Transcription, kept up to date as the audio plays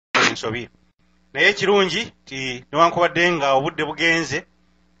ensobi naye kirungi ti newankubadde nga obudde bugenze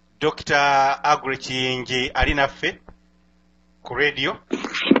Dr. Agre Kiyingi ali naffe ku radio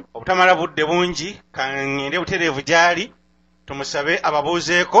obutamala budde bungi kangende butereevu gyali tumusabe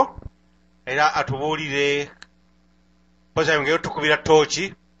ababuuzeeko era atubuulire poza ngero tukubira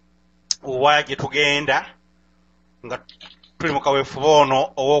tochi uwa gye tugenda nga tuli mu kaweefube ono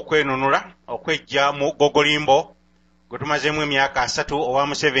ow'okwenunula okwejja mu gogolimbo gwe tumazeemu emyaka 3 owa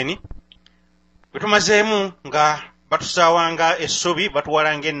Museveni gwe tumazeemu nga batusaawanga essubi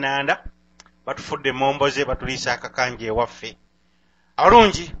batuwalanga ennanda batufudde emomboze batuliisa akakanje ewaffe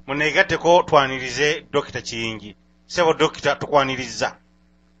abalungi muneegatteko twanirize Dr. Kiyingi sebo Dr. tukwaniriza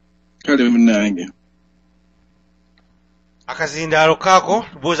kale munange akazindaalo kaako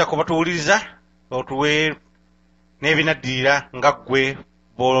tubuuza ko batuwuliriza otuwe n'ebinaddirira nga ggwe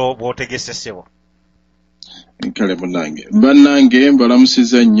bw'otegese ssebo kale munange bannange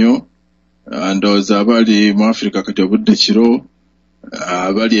mbalamusiza nnyo ndowooza abali mu Africa kati obudde kiro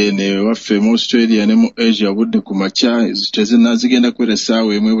abali ene waffe mu Australia ne mu Asia obudde ku makya tezinazigenda kwera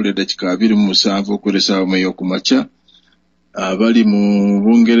essaawa emu ebula eddakiika 27 okwera essaawa emu ey'oku makya abali mu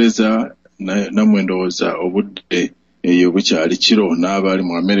Bungereza namwe ndowooza obudde eyo bukyali kiro n'abali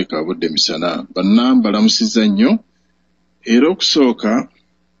mu America obudde misana banna mbalamusiza nnyo era okusooka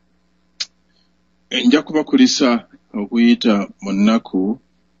nja kubakulisa okuyita mu nnaku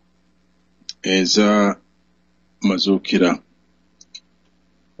eza mazuukira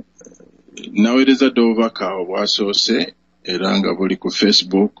naweereza dde obubaka obwasoose era nga buli ku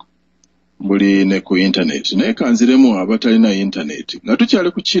Facebook buli ne ku internet naye kanziremu abatalina internet nga tukyali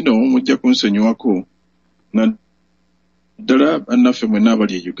ku kino mujja kunsonyiwako naddala bannaffe mwenna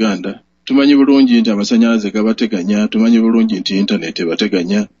abali e Uganda tumanyi bulungi nti amasannyalaze gabateganya tumanyi bulungi nti internet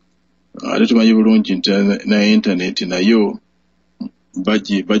ebateganya ate tumanyi bulungi nti na internet nayo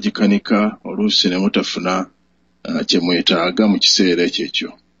bagikanika oluusi ne mutafuna kye mwetaaga mu kiseera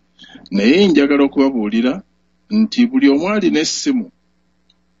ekyo naye njagala okubabuulira nti buli omu alina essimu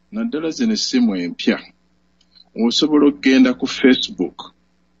naddala zino essimu empya osobola okugenda ku Facebook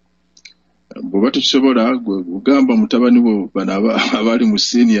bw'oba tukisobola gugamba mutabani bo bano abali mu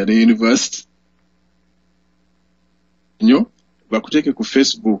senior ne university nnyo bakuteeke ku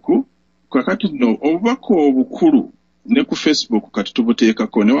Facebook kakati nno obubaka obukulu ne ku Facebook kati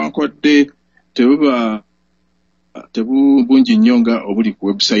tubuteekako newankwadde tebungi nnyo nga obuli ku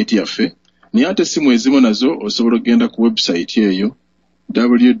website yaffe naye ate essimu ezimu nazo osobola okugenda ku website eyo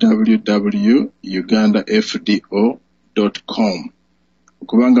www.ugandafdo.com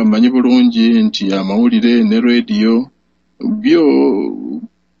kubanga mmanyi bulungi nti amawulire ne radio byo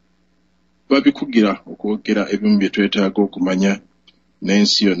babikugira okwogera ebimu bye twetaaga okumanya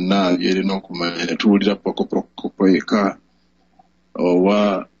n'ensi yonna byerina okumanya ne tuwulira pokopoko eka owa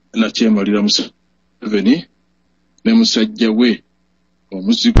nakyemalira Museveni ne musajja we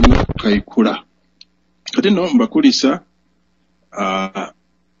omuzigu Kayikula kati nno mbakulisa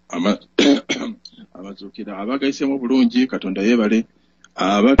amazuukira abagaisemu bulungi Katonda yeebale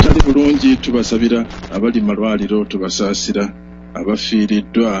abatali bulungi tubasabira abali malwaliro tubasaasira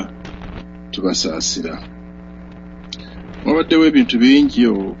abafiiriddwa tubasaasira wabaddewo ebintu bingi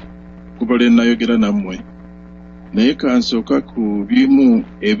okubala enayogera nammwe naye kansooka ku bimu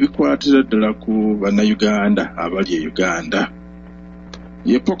ebikwatira ddala ku bannayuganda abali e Uganda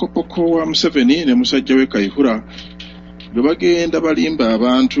ye pokopoko wa Museveni ne musajja we Kayihura bwe bagenda balimba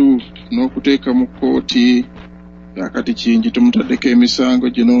abantu n'okuteeka mu kkooti akati Kiyingi tumutaddeko emisango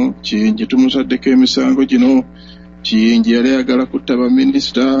gino Kiyingi tumutaddeko emisango gino Kiyingi yali ayagala kutta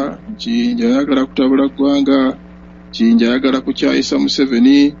baminisita Kiyingi ayagala kutabula ggwanga Kiyingi ayagala kukyayisa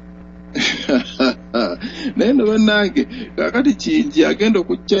Museveni naye no bannange kakati Kiyingi agenda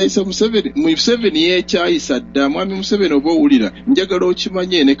okukyayisa Museveni yeekyayisa dda mwami Museveni oba owulira njagala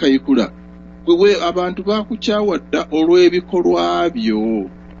okimanye ne Kayikula gwe abantu bakukyawa dda olw'ebikolwa byo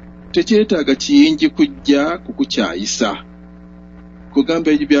tekyetaaga Kiyingi kujja kukukyayisa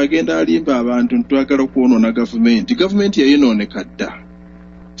kugamba ebyo byagenda alimba abantu ntwagala okwonoona gavumenti yayinooneka dda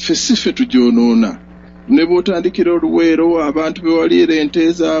ffe si ffe tugyonoona ne bw'otandikira oluweero abantu bewaliira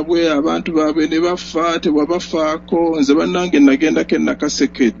ente zaabwe abantu baabwe ne bafa tewabafaako nze bannange nagendako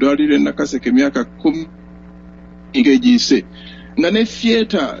Nakaseke eddwaliro Nakaseke emyaka 10 ng'egiyise nga ne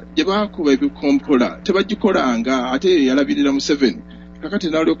theatre gye baakuba ebikompola tebagikolanga ate yalabirira Museveni kakati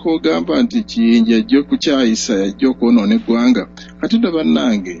nalyoka ogamba nti Kiyingi ajja okukyayisa yajja okwonoona eggwanga kati nno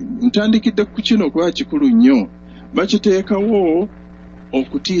bannange ntandikidde ku kino kuba kikulu nnyo bakiteekawo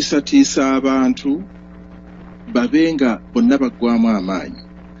okutiisatiisa abantu babenga bonna baggwamu amaanyi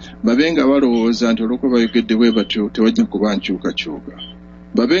babenga balowooza nti olw'okuba bayogedde bwe batyo tewajja kuba nkyukakyuka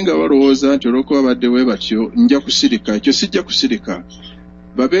babenga balowooza nti olw'okuba baddewo batyo nja kusirika. Ekyo sijja kusirika.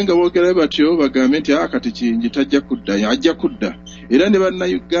 Babenga boogera batyo bagambe nti kati Kiyingi tajja kudda, ajja kudda. Era ne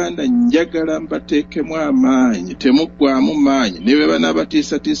bannayuganda njagala mbateekemu amaanyi, temuggwaamu maanyi. Ne bwe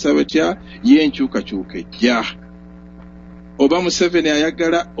banaabatiisatiisa batya y'enkyukakyuka ejja. Oba Museveni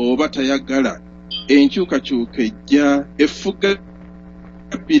ayagala oba tayagala, enkyukakyuka ejja. Effuga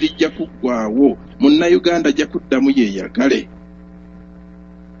bbiri jja kuggwaawo. Munnayuganda ajja kuddamu yeeyagale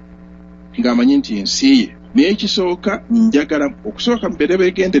ng'amanyi nti ensi ye. Naye ekisooka njagala okusooka mbere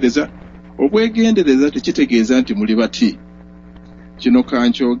beegendereza. Obwegendereza tekitegeeza nti muli bati. Kino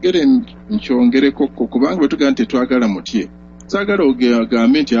nkyongereko kubanga bwe tugamba nti tetwagala mutye. Saagala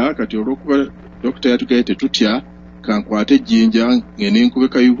ogambe nti kati olw'okuba dokita yatugaye tetutya kankwate ejjinja ngende nkube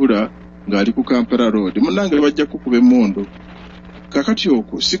Kayihura ng'ali ku Kampala Road. Munnange bajja kukuba emmundu. Kakati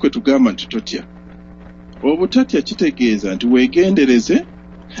okwo si kwe tugamba nti totya. Obutatya kitegeeza nti weegendereze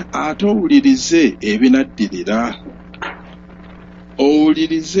ate owulirize ebinaddirira.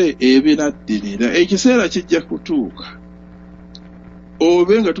 Owulirize ebinaddirira. Ekiseera kijja kutuuka.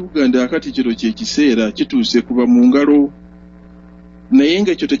 Obe nga tukuganda akati kiro ky'ekiseera kituuse kuba mu ngalo. Naye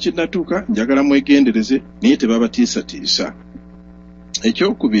ng'ekyo tekinnatuuka njagala mwegendereze naye tebabatiisatiisa.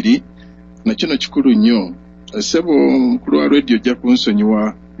 Ekyokubiri nakino kikulu nnyo. Ssebo mukulu wa radio ojja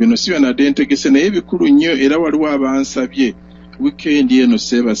kunsonyiwa. Bino si byanadde ntegese naye bikulu nnyo era waliwo abansabye. Weekend eno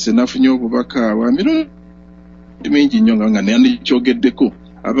seebase nafunye obubaka bwa mirundi mingi nnyo nga nandikyogeddeko.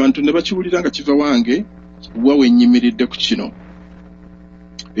 Abantu ne bakiwulira nga kiva wange wawe nnyimiridde ku kino.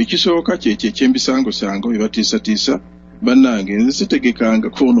 Ekisooka kyekyo eky'embisangosango bye batiisatiisa bannange nze sitegekanga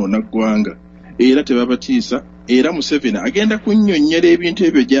kwonoona ggwanga era tebabatiisa. Era Museveni agenda kunnyonnyera ebintu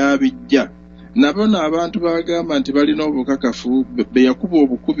ebyo gy'abijja. Nabo abantu bagamba nti balina obukakafu be yakuba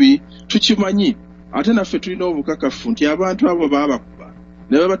obukubi tukimanyi. Ate naffe tulina obukakafu nti abantu abo baabakuba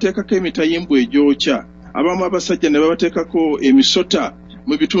ne babateekako emitayimbwa egyokya. Abamu abasajja ne babateekako emisota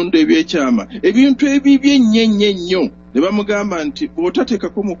mu bitundu ebyekyama. Ebintu ebibye ennyo ne bamugamba nti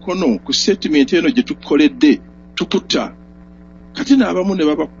bw'otateekako mukono ku statement eno gye tukoledde tukutta. Kati n'abamu ne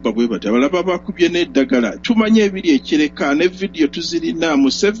babakuba bwe bati. Abalala bakubye n'eddagala. Tumanye ebiri ekireka ne vidiyo tuzirina.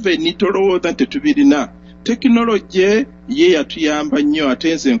 Museveni tolowooza nti tubirina. Tekinologi ye yatuyamba nnyo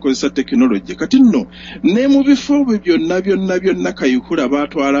ate nze nkozesa tekinologi. Kati nno ne mu bifo bwe byonna Kayihura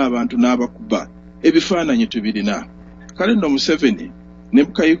baatwala abantu n'abakuba. Ebifaananyi tubirina. Kale nno Museveni ne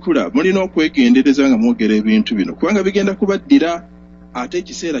Kayihura mulina okwegendereza nga mwogera ebintu bino kubanga bigenda kubaddira. Ate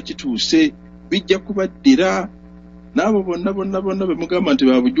ekiseera kituuse bijja kubaddira. N'abo bonna be mugamba nti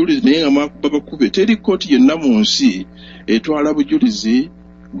babujulizi naye nga mwakuba bakube. Teri kkooti yonna mu nsi etwala bujulizi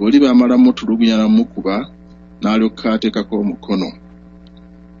ng'oli baamala mutulugunya namukuba n'alyoka ateekako omukono.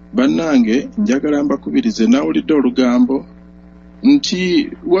 Bannange njagala mbakubirize nawulidde olugambo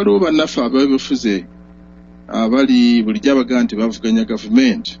nti waliwo bannaffe abeebufuze abali bulijjo abagaa nti bavuganya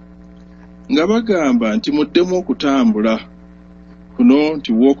gavumenti nga bagamba nti muddemu okutambula kuno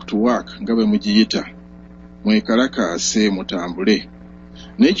nti walk to work nga bwe mugiyita. Mwekalakaase mutambule.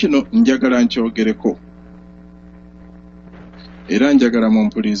 Naye kino njagala nkyogereko era njagala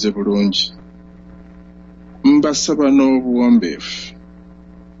mumpulirize bulungi. Mbasaba n'obuwombeefu.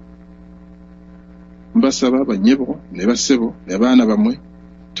 Mbasaba abanyebo ne bassebo ne baana bamwe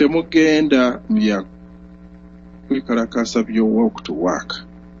temugenda bya kwekalakaasa byo walk to work.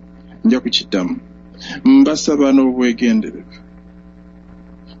 Nja kukiddamu. Mbasaba n'obwegenderevu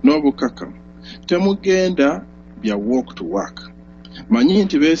n'obukakamu. Temugenda bya walk to work. Manyi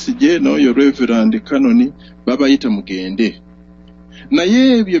nti Besigye n'oyo Reverend Kanoni babayita mugende.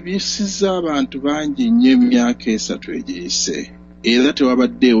 Naye ebyo bisiza abantu bangi nnyo emyaka 3 egiyise era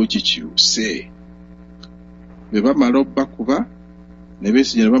tewabaddeewo kikyuse. Bwe bamala obbakuba ne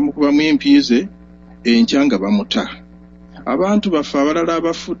Besigye ne bamukubamu empiize enkya nga bamuta. Abantu baffe abalala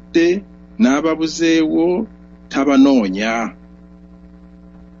abafudde n'ababuzeewo tabanoonya.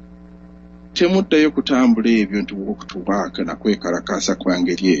 Temuddayo kutambula ebyo nti okutubaaka na kwekalakaasa kwa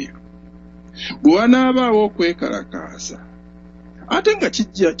ngeri eyo. Bwe wanaabaawo okwekalakaasa ate nga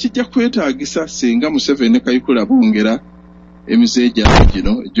kijja kwetaagisa singa Museveni ne Kayihura bongera emize gyabwe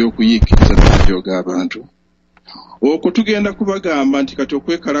gino egy'okuyiikiriza n'okujooga abantu. Okwo tugenda kubagamba nti kati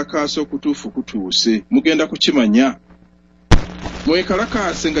okwekalakaasa okutuufu kutuuse mugenda kukimanya.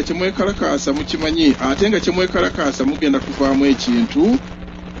 Mwekalakaase nga kyemwekalakaasa mukimanyi ate nga kyemwekalakaasa mugenda kuvaamu ekintu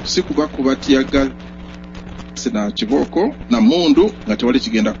si kuba kubatyaga sina kibooko na mundu nga tewali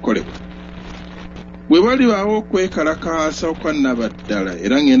kigenda kukolebwa. Bwe walibaawo okwekalakaasa okwannabaddala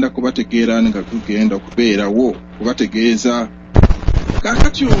era ngenda kubategeera nga kugenda okubeerawo kubategeeza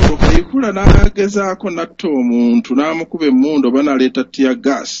Kakati olwo Kayihura n'agezaako natta omuntu n'amukuba emmundu oba n'aleeta tear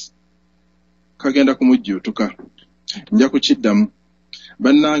gas. Kagenda kumujjuutuka. Nja kukiddamu.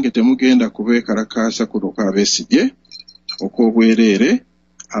 Bannange temugenda kubeekalakaasa kuno kw'abeesigye okw'obwereere.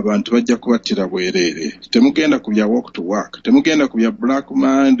 Abantu bajja kubattira bwereere. Temugenda ku bya walk to work. Temugenda ku bya Black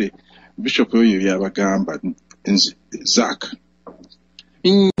Monday. Bishop oyo byabagamba Zak.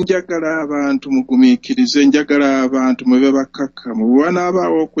 Njagala abantu mugumiikirize, njagala abantu mube bakkakkamu. Bwe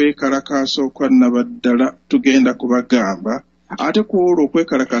wanaabaawo okwekalakaasa okwannabaddala tugenda kubagamba. Ate ku olwo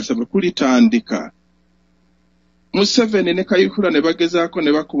okwekalakaasa bwe kulitandika. Museveni ne Kayihura ne bagezaako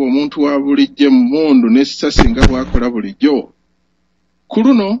ne bakuba omuntu wa bulijjo emmundu n'essasi nga bw'akola bulijjo. Ku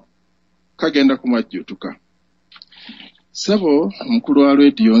luno kagenda kumajjuutuka. Sabo omukulu wa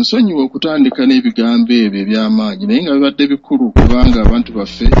leediyo nsonyiwa okutandika n'ebigambo ebyo eby'amaanyi naye nga bibadde bikulu kubanga abantu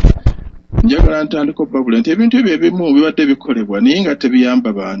baffe njagala ntandika obbabula nti ebintu ebyo ebimu bibadde bikolebwa naye nga tebiyamba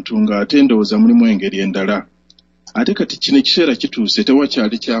bantu ng'ate ndowooza mulimu engeri endala. Ate kati kino ekiseera kituuse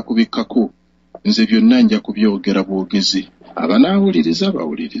tewakyali kyakubikkako. Nze byonna nja kubyogera bwogezi. Abanaawuliriza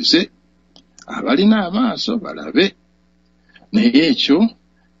bawulirize. Abalina amaaso balabe. Naye ekyo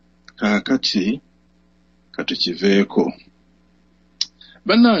kaakati katukiveeko.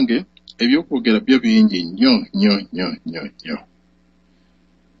 Bannange ebyokwogera byo bingi nnyo.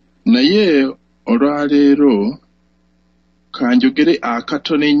 Naye olwaleero kanjogere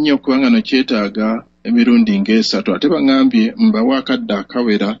akatono ennyo kubanga no kyetaaga emirundi ng'esatu. Ate baŋŋambye mbawa akadde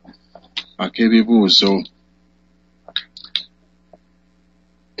akawera ak'ebibuuzo.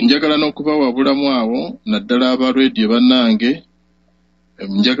 Njagala n'okubawabulamu awo naddala aba radio bannange.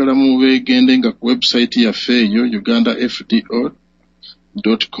 Njagala mubeegende nga ku website yaffe eyo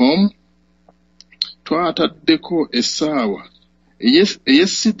ugandafdo.com twataddeko essaawa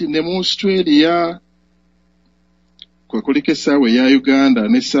ey'Sydney mu Australia. Kwe kuliko essaawa eya Uganda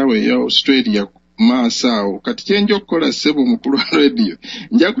n'essaawa eya Australia maaso awo. Kati kyenja okukola ssebo mukulu wa radio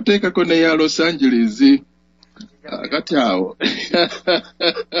nja kuteekako n'eya Los Angeles. Kati awo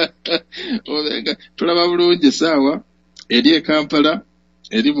tulaba bulungi essaawa eri e Kampala,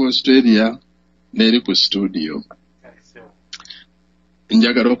 eri mu Australia, n'eri ku studio.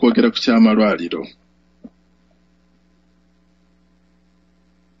 Njagala okwogera ku ky'amalwaliro.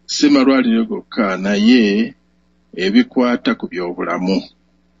 Si malwaliro gokka naye ebikwata ku by'obulamu.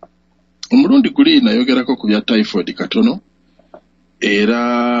 Omulundi guli nayogerako ku bya typhoid katono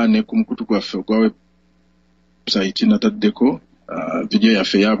era ne ku mukutu gwaffe ogwa website nataddeko video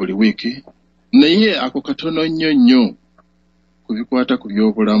yaffe ya buli wiiki. Naye ako katono nnyo ku bikwata ku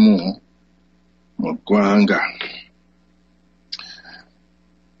by'obulamu mu ggwanga.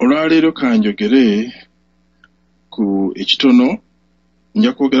 Olwaleero kanjogere ku ekitono.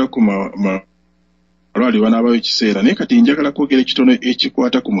 Nja kwogera ku malwaliro wanaabayo ekiseera naye kati njagala kwogera ekitono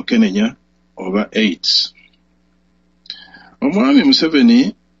ekikwata ku mukenenya oba AIDS. Omwami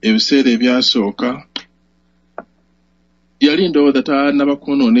Museveni ebiseera ebyasooka yali ndowooza tannaba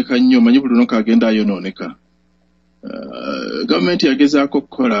kwonooneka nnyo, manyi buli lunaku agenda ayonooneka. Gavumenti yagezaako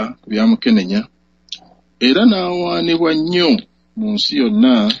okukola ku bya mukenenya era n'awaanibwa nnyo mu nsi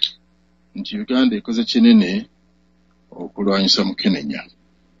yonna nti Uganda ekoze kinene okulwanyisa mukenenya.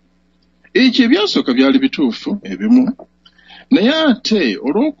 Ekyo ebyasooka byali bituufu ebimu, naye ate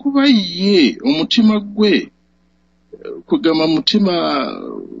olw'okuba ye omutima gwe kugama mutima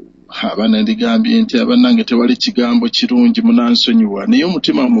abaana ndigambye nti abannange tewali kigambo kirungi munansonyiwa, naye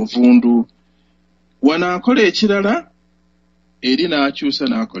omutima muvundu wanaakola ekirala eri n'akyusa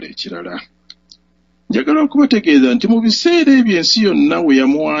n'akola ekirala. Njagala okubategeeza nti mu biseera ebyo ensi yonna we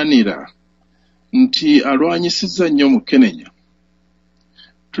yamuwaanira nti alwanyisizza nnyo mukenenya,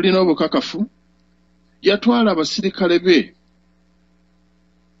 tulina obukakafu yatwala abasirikale be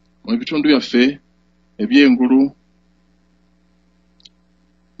mu bitundu byaffe eby'engulu,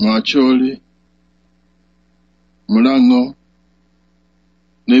 Mwacholi, Mulango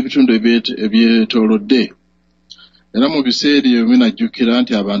n'ebitundu ebyetoolodde. Era mu biseera ebyo binajjukira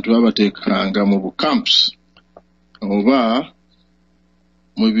nti abantu babateekanga mu bukampusi oba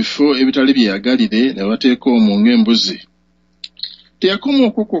mu bifo ebitali byeyagalire ne bateeka omwo ng'embuzi. Teyakoma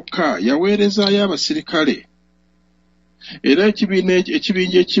okwo kwokka, yaweerezaayo abasirikale. Era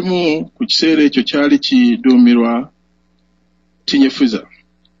ekibinja ekimu ku kiseera ekyo kyali kiduumirwa Tinyefuza,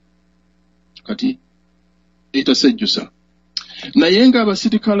 kati etasejjusa. Naye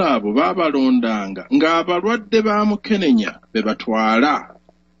ng'abasirikale abo baabalondanga ng'abalwadde ba mukenenya be batwala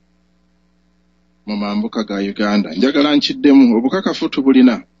mu mambuka ga Uganda. Njagala nkiddemu obukakafu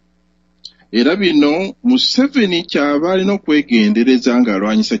tubulina. Era bino Museveni kyaba alina okwegendereza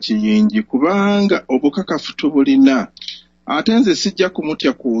ng'alwanyisa Kiyingi kubanga obukakafu tubulina. ate nze sijja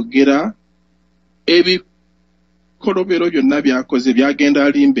kumutya kwogera ebikolobero byonna byakoze byagenda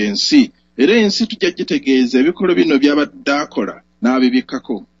alimba ensi era ensi tujja gitegeeza ebikolo bino byabadde akola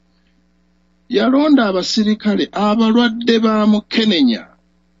n'abibikkako. Yalonda abasirikale abalwadde ba Mukenenya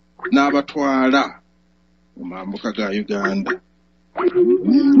n'abatwala mu mambuka ga Uganda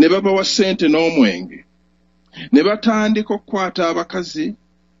ne babawa ssente n'omwenge ne batandika okukwata abakazi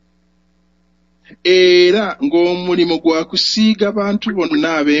era ng'omulimu gwa kusiiga abantu bonna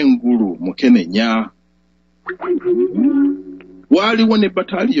ab'engulu Mukenenya. Waaliwo ne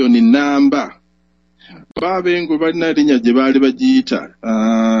bataliyoni namba b'ab'engulu balina erinnya gye baali bagiyita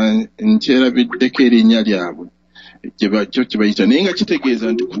nkyerabiddeko erinnya lyabwe kyo kye bayita naye nga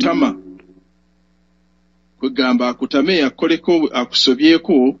kitegeeza nti kutama kwegamba akutame akoleko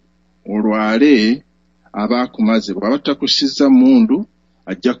akusobyeko olwale abaakumaze bw'aba takusiza mundu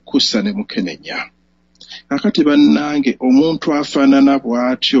ajja kukussa ne Mukenenya. Kakati bannange omuntu afaanana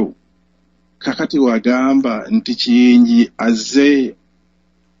bw'atyo kakati wagamba nti Kiyingi azze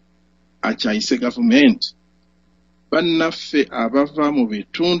akyayise gavumenti. Bannaffe abava mu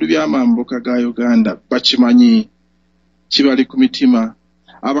bitundu by'amambuka ga Uganda bakimanyi kibali ku mitima.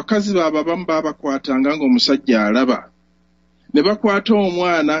 Abakazi baabo abamu baabakwatanga ng'omusajja alaba ne bakwata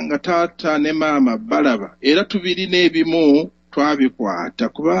omwana nga taata ne maama balaba era tubirina ebimu twabikwata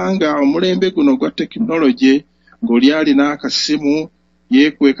kubanga omulembe guno gwa tekinologi ng'oli alina akasimu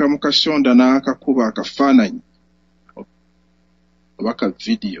yeekweka mu kasonda n'akakuba akafaananyi oba ka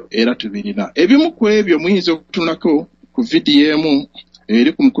vidiyo era tubirina. Ebimu ku ebyo muyinza okutunako ku vidiyo emu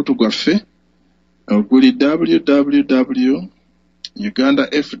eri ku mukutu gwaffe oguli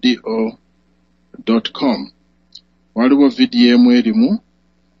www.ugandafdo.com. Waliwo vidiyo emu erimu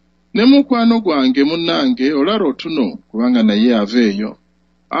ne mukwano gwange munnange olala otuno kubanga naye ava eyo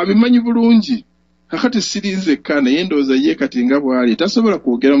abimanyi bulungi. Kakati sirinzekka naye ndowooza ye kati nga bw'ali tasobola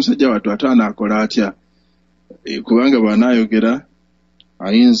kwogera musajja wattu ataana akola atya kubanga bw'anaayogera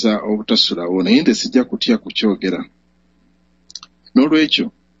ayinza obutasulawo naye nte sijja kutya kukyogera.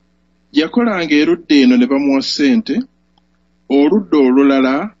 N'olwekyo yakolanga erudda eno ne bamuwa ssente oludda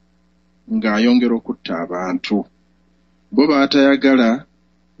olulala ng'ayongera okutta abantu bo baatayagala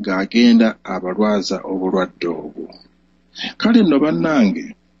ng'agenda abalwaza obulwadde obwo. Kale nno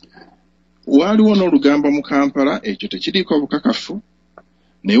bannange waaliwo n'olugambo mu Kampala ekyo tekiriiko bukakafu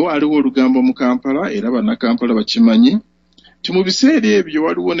naye waaliwo olugambo mu Kampala era bannakampala bakimanyi nti mu biseera ebyo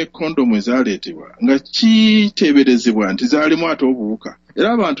waliwo ne kondomu ezaaleetebwa nga kiteeberezebwa nti zaalimu ate obuwuka era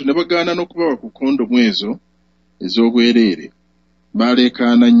abantu ne bagaana n'okubawa ku kondomu ezo ez'obwereere.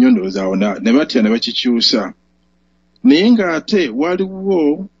 Baleekaana nnyo ndowooza ne batya ne bakikyusa naye ng'ate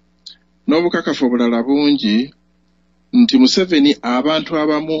waliwo n'obukakafu obulala bungi nti Museveni abantu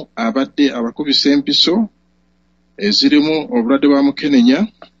abamu abadde abakubisa empiso ezirimu obulwadde bwa Mukenenya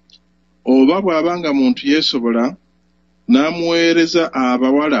oba bw'abanga muntu yeesobola n'amuweereza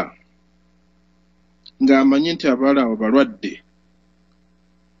abawala ng'amanyi nti abawala abo balwadde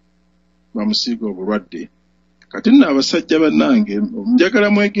bamusiiga obulwadde. Kati nno abasajja bannange njagala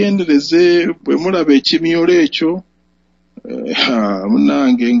mwegendereze bwe mulaba ekimyulo ekyo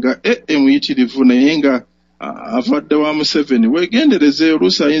munnange nga muyitirivu naye nga avadde wa Museveni weegendereze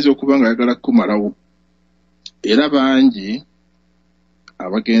oluusi ayinza okuba nga ayagala kukumalawo era bangi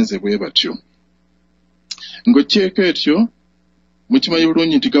abagenze bwe batyo. Ng'okyeeko etyo mukimanyi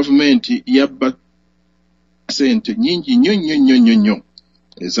bulungi nti gavumenti yabba ssente nnyingi nnyo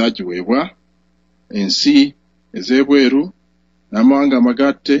ezaagiweebwa ensi ez'ebweru n'amawanga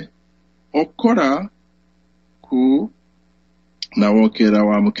amagatte okukola ku nawookera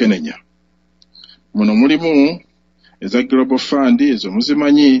wa Mukenenya. Muno mulimu eza Global Fund ezo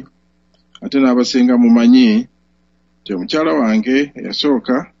muzimanyi ate n'abasinga mumanyi nti omukyala wange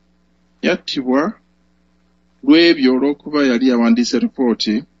eyasooka yattibwa lw'ebyo olw'okuba yali yawandiise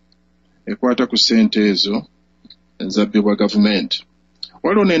ripooti ekwata ku ssente ezo ezabbibwa gavumenti.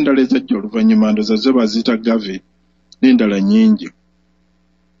 Waliwo n'endala ezajja oluvannyuma ndoza zo baziyita gavi n'endala nnyingi.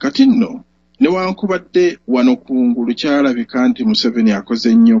 Kati nno newankubadde wano kungulu kyalabika nti Museveni akoze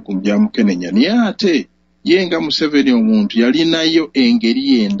nnyo ku bya Mukenenya naye ate ye nga Museveni omuntu yalinayo engeri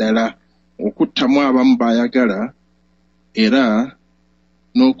endala okuttamu abamu baayagala era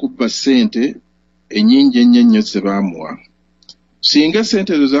n'okubba ssente ennyingi ennyo ze baamuwa. Singa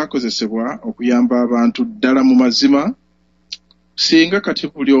ssente ezo zaakozesebwa okuyamba abantu ddala mu mazima, singa kati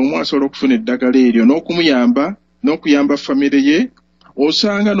buli omu asobola okufuna eddagala eryo n'okumuyamba n'okuyamba famire ye,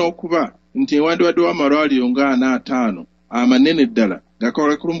 osanga n'okuba nti ewandiwadde w'amalwaliro nga 45 amanene ddala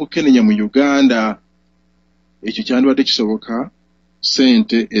gakola ku Mukenenya mu Uganda. Ekyo kyandibadde kisoboka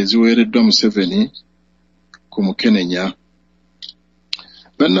ssente eziweereddwa Museveni ku Mukenenya.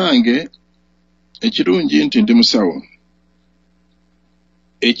 Bannange ekirungi nti ndi musawo.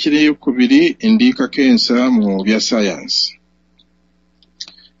 Ekyokubiri ndi kakensa mu bya science.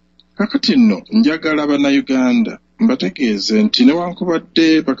 Kakati nno njagala bannayuganda mbategeeze nti newankubadde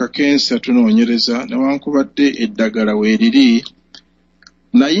bakakensa tunoonyereza newankubadde eddagala weeriri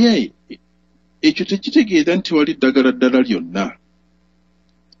naye ekyo tekitegeeza nti wali ddagala ddala lyonna.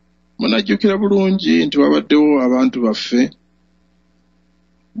 Munajjukira bulungi nti wabaddewo abantu baffe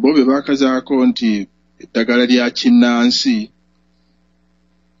bo be baakazaako nti eddagala lya kinnansi.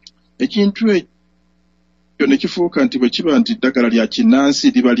 Ekintu ekyo ne kifuuka nti bwe kiba nti eddagala lya kinnansi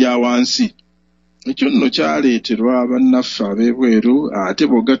liba lya wansi. Ekyo nno kyaleeterwa bannaffe ab'ebweru ate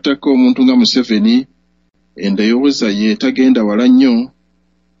bw'ogattako omuntu nga Museveni endowooza ye tagenda wala nnyo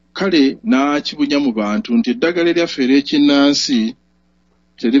kale n'akibunya mu bantu nti eddagala eryaffe ery'ekinnansi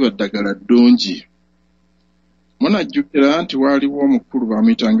teriba ddagala ddungi. Munajjukira nti waaliwo omukulu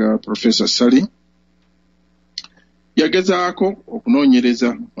bamuyitanga Professor Sali yagezaako okunoonyereza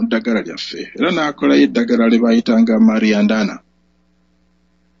mu ddagala lyaffe era n'akolayo eddagala lye baayitanga Mariandana.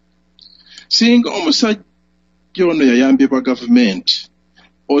 Singa omusajja ono yayambibwa gavumenti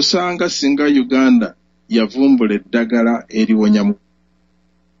osanga singa Uganda yavumbula eddagala eriwonya mu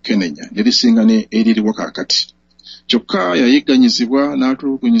Kenenya nerisinga ne eririwo kaakati. Kyokka yayigganyizibwa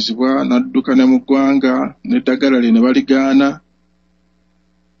n'atulugunyizibwa n'adduka ne mu ggwanga n'eddagala lye ne baligaana.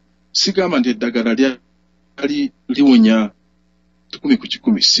 Sigamba nti eddagala lyali liwonya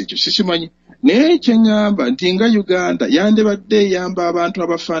 10 sikyo sikimanyi naye kyeŋŋamba nti nga Uganda yandibadde eyamba abantu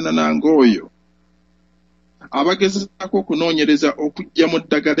abafaanana ng'oyo abagezaako okunoonyereza okujja mu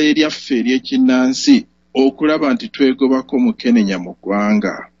ddagala eryaffe ery'ekinnansi okulaba nti twegobako mu Kenenya mu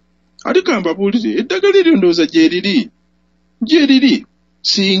ggwanga. Ate kambabuulire eddagala eryo ndowooza gyeriri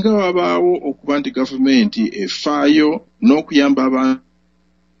singa wabaawo okuba nti gavumenti efaayo n'okuyamba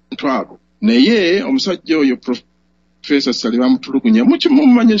abantu abo. Naye omusajja oyo Professor Sali bamutulugunya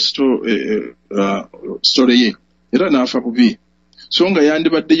mumanye story ye era n'afa bubi. So nga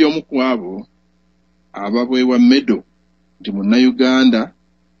yandibadde y'omu ku abo ababwewa medal nti munnayuganda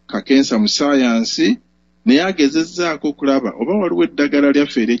kakensa mu saayansi naye agezezzaako okulaba oba waliwo eddagala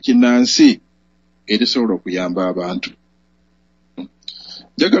lyaffe ery'ekinnansi erisobola okuyamba abantu.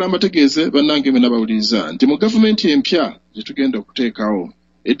 Njagala mbategeeze bannange mwe nabawuliriza nti mu gavumenti empya gye tugenda okuteekawo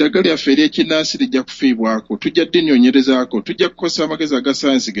eddagala lyaffe ery'ekinnansi lijja kufiibwako, tujja ddinyonyerezaako, tujja kukozesa amagezi aga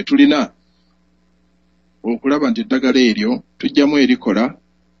sayansi ge tulina okulaba nti eddagala eryo tujjamu erikola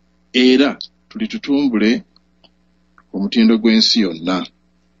era tulitutumbule ku mutindo gw'ensi yonna.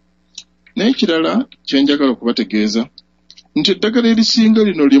 Naye ekirala kyenjagala okubategeeza nti eddagala erisinga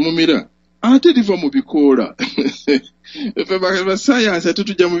lino lyemumira ate liva mu bikoola. Ffe basayansi ate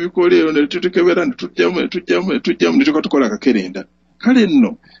tujja mu bikoola ero ne tutukebera ne tujjamu ne tukatukola akakerenda. Kale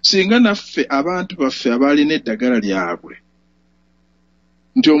nno singa naffe abantu baffe abaalina eddagala lyabwe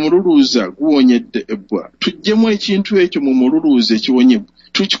nti omululuuza guwonyedde ebbwa tujjemu ekintu ekyo mu mululuuza ekiwonye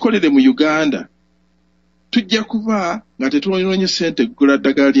tukikolere mu Uganda tujja kuba nga tetunoonye ssente kugula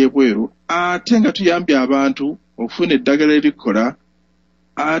ddagala ly'ebweru ate nga tuyambye abantu okufuna eddagala erikola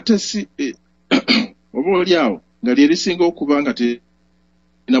ate si oba olyawo nga lyerisinga okuba nga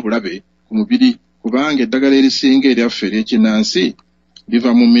terina bulabe ku mubiri kubanga eddagala erisinga eryaffe ery'ekinnansi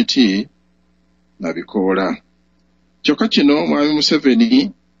liva mu miti na bikoola. Kyokka kino Mwami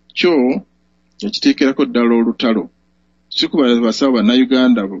Museveni kyo ekiteekerako ddala olutalo si kuba basawo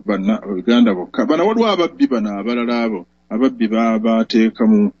Uganda bokka. Bano waliwo ababbi bano abalala abo ababbi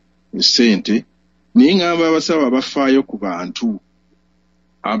bateekamu ssente naye ngamba abasawo abafaayo ku bantu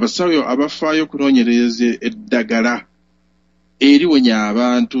abasawo abafaayo kunoonyereza eddagala eriwonya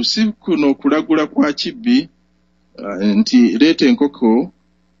abantu si kuno kulagula kwa kibbi nti leeta enkoko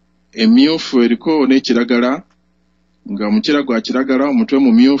emyufu eriko n'ekiragala nga mukira gwa kiragala omutwe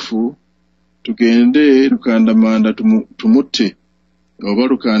mumyufu tugende Lukandamanda tumutte oba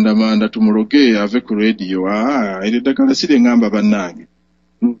Lukandamanda tumuloge ave ku radio. Eri eddagala sire ngamba bannange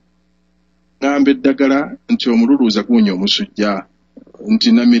ngamba eddagala nti omululuuza guwonya omusujja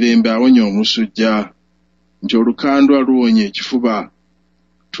nti Namirembe awonya omusujja nti olukandwa luwonya ekifuba.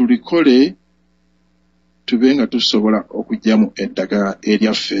 Tulikole tube nga tusobola okujjamu eddagala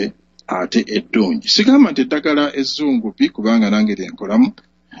eryaffe ate eddungi. Sigamba nti eddagala ezzungubi kubanga nange lyenkolamu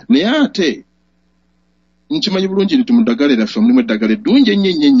naye ate nkimanyi bulungi nti mu ddagala eryaffe mulimu eddagala eddungi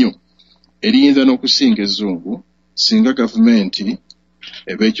ennyo eriyinza n'okusinga ezzungu singa gavumenti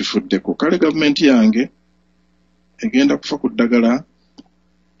eba ekifuddeko. Kale gavumenti yange egenda kufa ku ddagala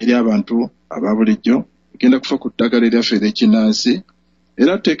ery'abantu ababulijjo, egenda kufa ku ddagala eryaffe ery'ekinnansi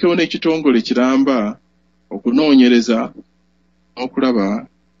era tuteekewo n'ekitongole kiramba okunoonyereza okulaba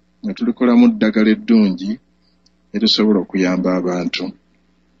nga tulikolamu ddagala eddungi erisobola okuyamba abantu.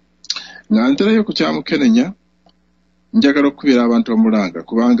 Nga nterayo ku kyamukenenya, njagala okubeera abantu omulanga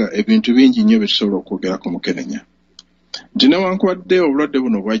kubanga ebintu bingi nnyo bitusobola okwogera ku mukenenya. Nti newankubadde obulwadde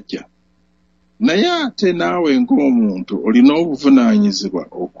buno bwajja, naye ate naawe ng'omuntu olina obuvunaanyizibwa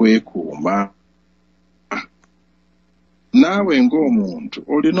okwekuuma. Naawe ng'omuntu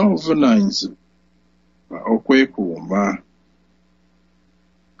olina obuvunaanyizibwa okwekuuma.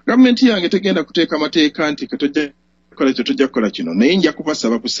 Gavumenti yange tegenda kuteeka mateeka nti katojja kukola kyo tojja kukola kino, naye nja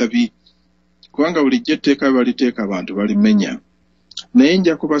kubasaba busabi kubanga bulijjo etteeka baliteeka abantu balimenya. Naye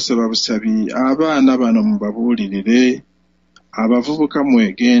nja kubasaba busabi abaana bano mubabuulirire, abavubuka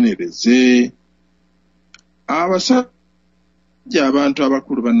mwegendereze, abasajja abantu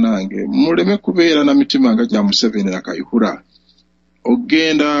abakulu bannange muleme kubeera na mitima nga gya Museveni na Kayihura.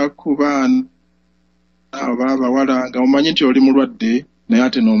 Ogenda ku baana aba abawala nga omanyi nti oli mulwadde naye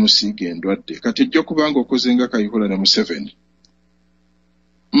ate n'omusiiga endwadde. Kati ejja kubanga okoze nga Kayihura ne Museveni.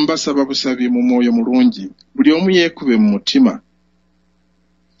 Mbasaba busabi mu mwoyo mulungi, buli omu yeekube mu mutima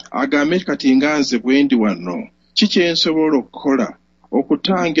agambe kati nga nze bwe ndi wano ki kye nsobola okukola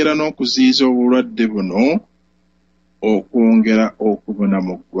okutangira n'okuziyiza obulwadde buno okwongera okubona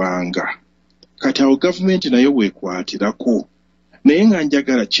mu ggwanga. Kati awo gavumenti nayo weekwatirako, naye nga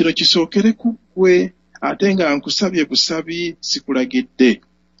njagala kino kisookere ku ggwe ate nga nkusabye busabi sikulagidde.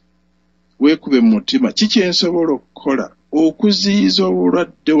 Weekube mu mutima ki kye nsobola okukola okuziyiza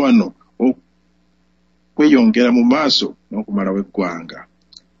obulwadde wano okweyongera mu maaso n'okumalawo eggwanga.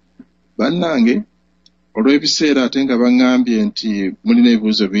 Bannange, olw'ebiseera ate nga baŋŋambye nti mulina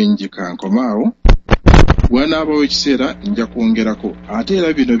ebibuuzo bingi kankomaawo, bwanaabawo ekiseera nja kwongerako. Ate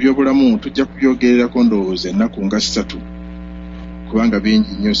era bino by'obulamu tujja kubyogererako ndowooza ennaku nga 3 kubanga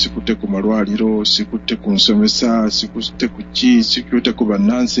bingi nnyo. Sikutte ku malwaliro, sikutte ku nsomesa, sikutte ku ki, sikutte ku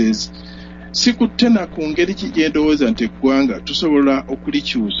bannansi, sikutte na ku ngeri kigendowooza nti eggwanga tusobola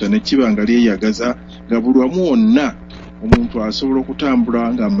okulikyusa ne kiba nga lyeyagaza nga buli wamu wonna omuntu asobola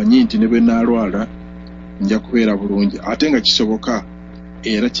okutambula ng'amanyi nti ne bwe naalwala nja kubeera bulungi ate nga kisoboka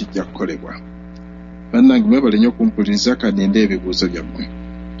era kijja kukolebwa. Bannange mwebale nnyo okumpuliriza kaninde ebibuuzo byammwe.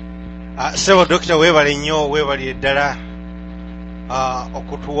 Ssebo Dokita weebale nnyo, weebale ddala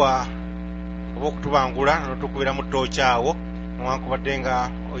okutuwa oba okutubangula n'otukubira mu ttooki awo newankubadde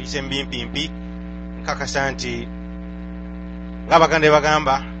nga oyise embimpimpi. Nkakasa nti ng'Abaganda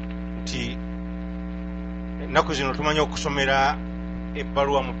bagamba nti ennaku zino tumanyi okusomera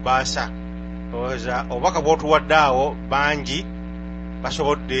ebbaluwa mu bbaasa. Olowooza obubaka bw'otuwadde awo bangi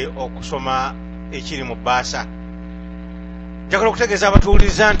basobodde okusoma ekiri mu bbaasa. Njagala okutegeeza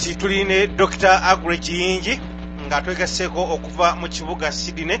abatuwuliriza nti tuli ne Dr. Aggrey Kiyingi ng'atwegasseeko okuva mu kibuga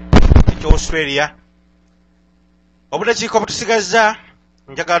Sydney eky'Australia. Obudakiika obutusigazza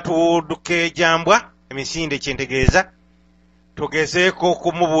njagala tudduke Jambwa emisinde kyentegeeza tugezeeko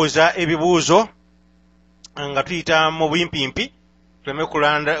kumubuuza ebibuuzo nga tuyita mu buyimpimpi, tuleme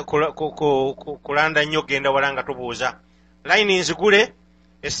kulanda nnyo genda wala nga tubuuza. Layini nzigule,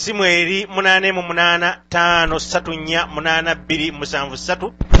 essimu eri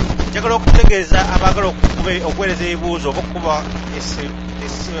 8853488273. Njagala okutegeeza abaagala okuweereza ebibuuzo oba okukuba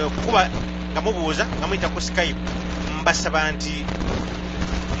nga mubuuza nga muyita ku Skype, mbasaba nti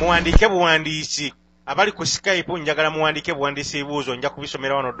muwandiike buwandiisi. Abali ku Skype njagala muwandiike buwandiisi ebibuuzo, nja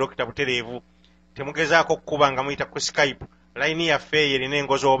kubisomera wano Dr. Butereevu. Temugezaako okukuba nga muyita ku Skype. Layini yaffe erina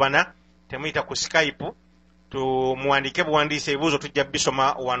engozoobana, temuyita ku Skype. Tumuwandiike buwandiisi ebibuuzo tujja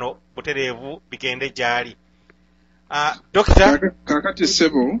bisoma wano Butereevu bigende gy'ali. Dokita kakati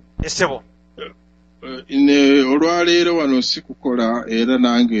ssebo olwaleero wano sikukola era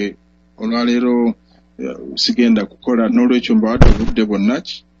nange olwaleero sigenda kukola, n'olwekyo mbawadde obudde bwonna.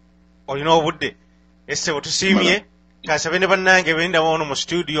 Olina obudde essebo tusiimye. Kasabe ne bannange benda wano mu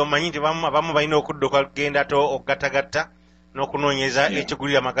studio, manyi nti abamu balina okudduka kugenda to okugattagatta n'okunoonyeza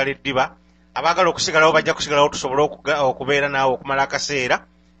ekigulira amagala eddiba. Abaagala okusigalawo bajja kusigalawo, tusobole okubeera naawe okumala akaseera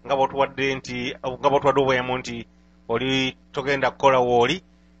nga bw'otuwadde obweyamo nti oli togenda kukola wooli.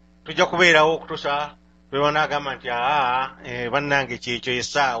 Tujja kubeerawo okutusa lwebanaagamba nti bannange kyekyo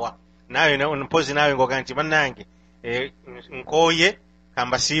essaawa naawe mpozi naawe ng'oga nti bannange nkooye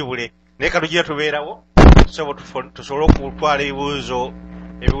kambasiibule, naye katujira tubeerawo tusobole okutwala ebibuuzo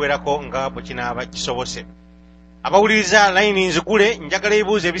ebiwerako nga bwe kinaaba kisobose. Abawuliriza layini nzigule, njagala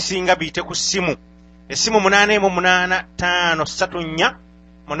ebibuuzo ebisinga biyite ku ssimu. Essimu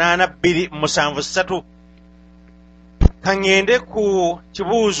 8853488273. Kangende ku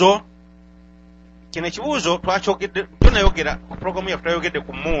kibuuzo kino. Ekibuuzo tunayogera ku programu yaffe, twayogedde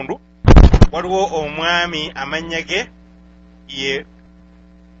ku mmundu. Waliwo omwami amannya ge ye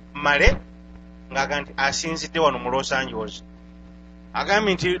Male ng'agamba nti asinzidde wano mu Los Angeles.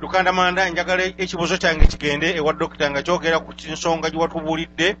 Agambye nti Lukanda Manda njagala ekibuuzo kyange kigende ewa dokita nga kyogera ku nsonga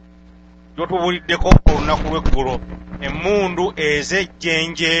gy'watubuuliddeko olunaku lw'eggulo. Emmundu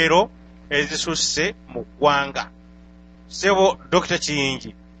ez'ejjenjeero ezisusse mu ggwanga. Ssebo Dokita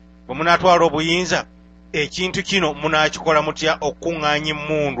Kiyingi, bwe munaatwala obuyinza, ekintu kino munaakikola mutya okuŋŋaanya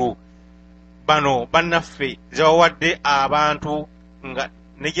emmundu bano bannaffe ze bawadde abantu nga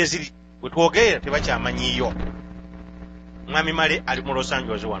ne gye ziri bwe twogerera tebakyamanyiiyo. Mwami Male ali mu Los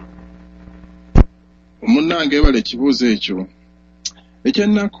Angeles wano. Munnange ebala ekibuuzo ekyo.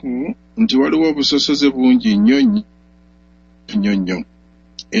 Ekyennaku nti waliwo obusosoze bungi nnyo.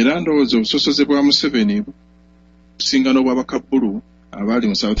 Era ndowooza obusosoze bwa Museveni businga n'obw'abakabbulu abali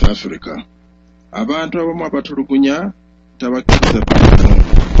mu South Africa. Abantu abamu abatulugunya tabakkiriza bano.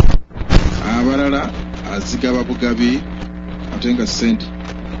 Abalala azigaba bugabi ate nga ssente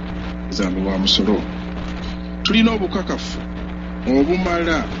zambibwa musolo. Tulina obukakafu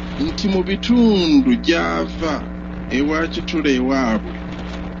obumala nti mu bitundu gy'ava ewa Kitule ewaabwe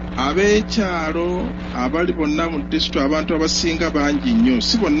ab'ekyalo abali bonna mu disitulikiti abantu abasinga bangi nnyo,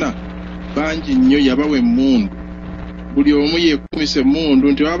 si bonna bangi nnyo yabawa emmundu. Buli omu yeekuumisa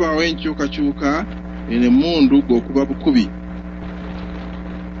emmundu nti wabaawo enkyukakyuka emmundu gw'okuba bukubi.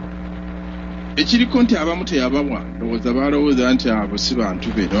 Ekiriko nti abamu teyabawa ndowooza baalowooza nti abo si bantu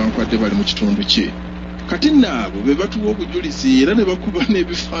be newankubadde bali mu kitundu kye. Kati naabo be batuwa obujulizi era ne bakuba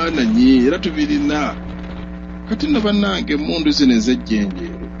n'ebifaananyi era tubirina. Kati nno bannange emmundu zino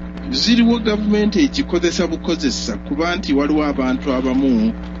ez'ejjenjeero ziriwo gavumenti ekikozesa bukozesa kuba nti waliwo abantu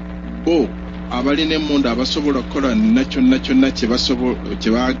abamu bo abalina emmundu abasobola okukola kyonna kye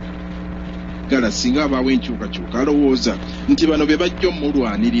baagala singa abaawo enkyukakyuka alowooza nti bano be bajja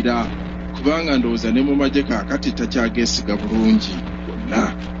omulwanirira kubanga ndowooza ne mu magye kaakati takyageesiga bulungi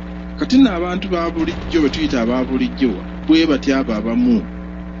bonna. Kati nno abantu ba bulijjo be tuyita aba bulijjo bwe batya abo abamu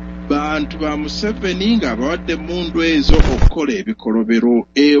bantu ba Museveni ng'abawadde emmundu ezo okukola ebikolobero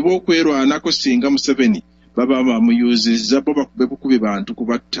ebo okwerwanako singa Museveni baba bamuyuzizza bo bakube bukubi bantu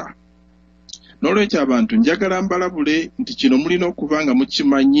kubatta. N'olwekyo abantu njagala mbalabule nti kino mulina okuba nga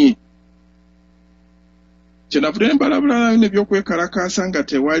mukimanyi. Kyenavudde mbalabula n'ebyokwekalakaasa nga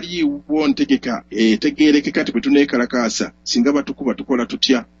tewaliwo ntegeka etegeerekeka nti bwe tuneekalakaasa singa batukuba tukola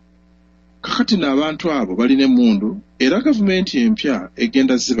tutya. Kakati n'abantu abo balina emmundu era gavumenti empya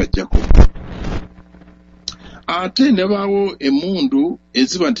egenda zibajjako. Ate ne baawo emmundu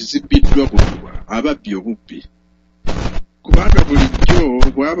eziba nti zibbiddwa bulwa ababbi obubbi. Kubanga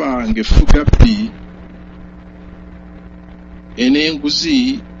bulijjo bw'aba ng'effuga bbi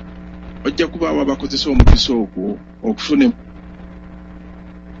en'enguzi ojja kubaawo abakozesa omukisa ogwo okufuna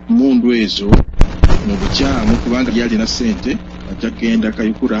emmundu ezo mu bukyamu kubanga yalina ssente ajja kgenda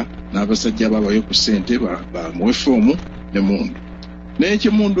kayukura n'abasajja ababayo ku ssente bamuwe foomu n'emmundu.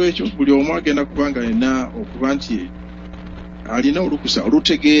 N'ekimmundu ekyo buli omu agenda kubanga alina okuba nti alina olukusa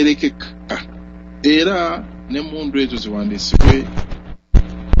olutegeerekeka era n'emmundu ezo ziwandiisibwe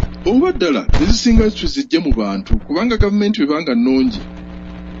oba ddala ezisinga tuzijje mu bantu kubanga gavumenti bwebanga nnungi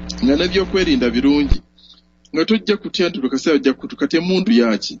nga n'ebyokwerinda birungi nga tojja kutya nti lukasa ojja kutukati emmundu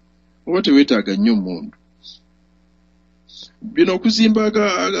yaki oba teweetaaga nnyo emmundu. Bino okuzimba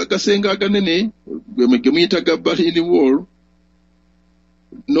agasenga aganene ge muyita ga Berlin Wall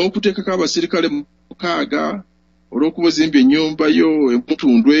n'okuteekako abasirikale mukaaga olw'okuba ozimbye ennyumba yo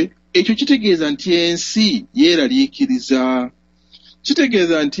emutundwe, ekyo kitegeeza nti ensi yeeraliikiriza.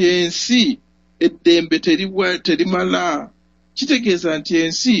 Kitegeeza nti ensi eddembe terimala. Kitegeeza nti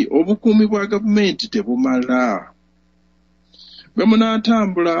ensi obukuumi bwa gavumenti tebumala. Bwe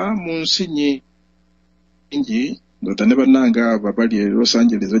munaatambula mu nsi nnyingi nga ne bannanga babali e Los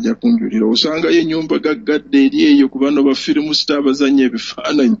Angeles bajja kunjulira osangayo ennyumba gaggadde eri eyo kuba no bafirimu sita bazannya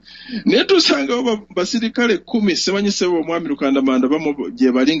ebifaananyi. Naye tusangawo basirikale 10 simanyi ssebo omwami Lukanda Manda bamu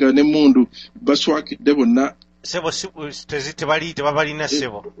gye bali nga n'emmundu baswakidde bonna. Sebo tebabalina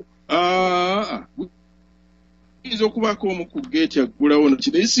sebo. Izo okubaako omu ku geeti aggulawo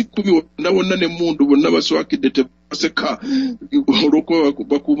naye si 10 wonna n'emmundu bonna baswakidde tebaseka olw'okuba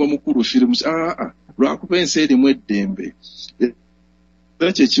bakuuma mukulu firimu. Lwakuba ensi erimu eddembe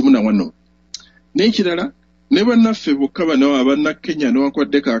era kyekimu na wano. N'ekirala ne bannaffe bokka bano abannakenya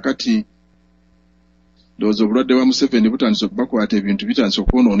newankwadde kaakati ndowooza obulwadde bwa Museveni butandise okubakwata ebintu bitandise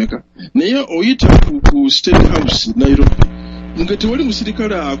okwonooneka. Naye oyita ku State House Nairobi nga tewali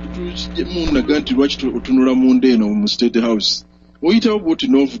musirikale akutuukiddemu naga nti lwaki otunula munda eno mu State House. Oyitawo bwoti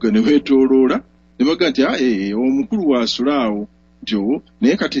n'ovuga ne weetooloola ne baga nti omukulu waasula awo nti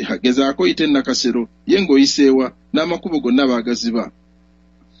naye kati gezaako yite nakasero ye ng'oyiseewa n'amakubo gonna baagaziba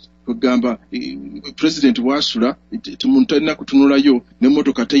kugamba president wasula temuntu talina kutunulayo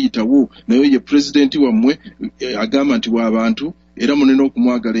n'emmotoka teyitawo naye ye president wammwe agamba nti w'abantu era munene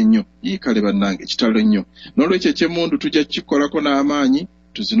okumwagala ennyo yiikale bannange kitalo nnyo n'olwekyo ekyemundu tujja kukikolako n'amaanyi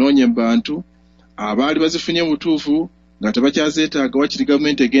tuzinoonye mu bantu abaali bazifunye butuufu nga tebakyazeetaaga wakiri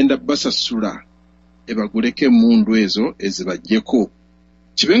gavumenti egenda basasula ebaguleko emmundu ezo ezibajjeko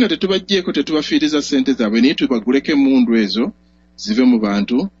kibe nga tetubajjeeko tetubafiiriza ssente zaabwe naye tubaguleko emmundu ezo zive mu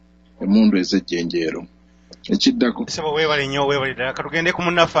bantu emmundu ez'ejjenjeero ekiddako sebo weebale nnyo weebale ddala katugende ku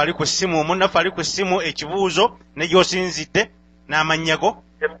munnaffe ali ku ssimu ekibuuzo ne gy'osinzidde n'amannya-go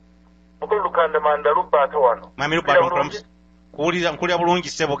mukulu lukanda manda lubaato wano mwami lubaato nkulira bulungi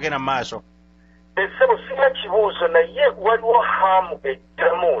ssebo genda mu maaso essebo sina kibuuzo naye waliwo haamu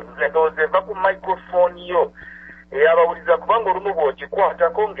ejjamu ndowooza eva ku microphone yo eyabawuliza kubanga olumu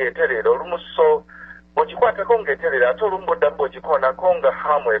bw'ogikwatako ng'eterera olumu so bw'ogikwatako ng'eterera ate olumu bw'oddamu bw'ogikoonako nga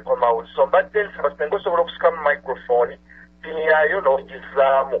haamu ekomawo so mbadde nsaba singa osobola okusikamu microphone pini yaayo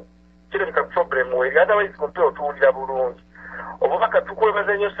n'ogizaamu kirabika problem weri otherwise kumpe otuwulira bulungi obubaka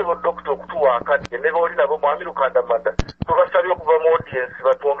tukwebaza nnyo ssebo dokita okutuwa akadde ne booli nabo mwami lukanda manda tubasabye okuva mu audience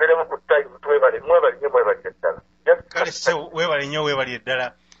batwongeremu ku time mwebale ddala kale se weebale nnyo weebale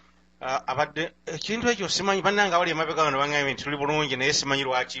ddala abadde ekintu ekyo simanyi bannanga bali emabega wano bangambye nti tuli bulungi naye simanyi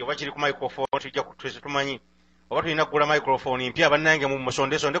lwaki oba kiri ku microphone tujja kutwese tumanyi oba tulina kugula microphone mpya bannange mu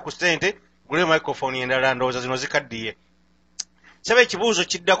musondesonde ku ssente gule microphone endala ndowooza zino zikaddiye saba ekibuuzo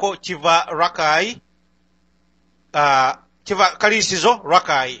kiddako kiva Rakai kiva Kaliisizo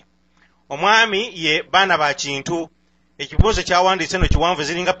Rakai omwami ye baana ba kintu ekibuuzo kyawandiise no kiwanvu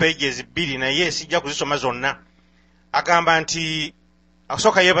ziringa pages 2 naye sijja kuzisoma zonna agamba nti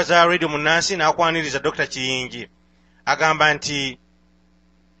asooka yeebaza radio Munansi n'akwaniriza Dr. Kiyingi agamba nti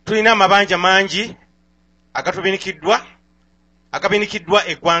tulina amabanja mangi agabinikiddwa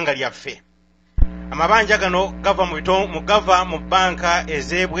eggwanga lyaffe amabanja gano gava mu banka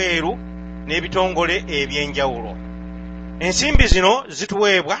ez'ebweru n'ebitongole eby'enjawulo ensimbi zino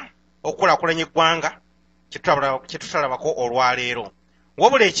zituweebwa okukulaakulanya eggwanga kye tutalabako olwaleero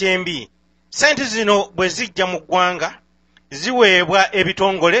wabula ekyembi sente zino bwe zijja mu ggwanga ziweebwa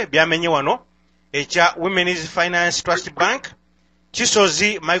ebitongole byamenye wano ekya Women's Finance Trust Bank,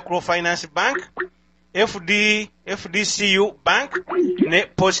 Kisozi Microfinance Bank, FDCU Bank ne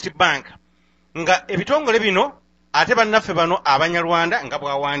Post Bank nga ebitongole bino ate bannaffe bano Abanyarwanda nga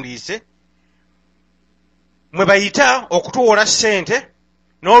bwawandiise mwe bayita okutuwola ssente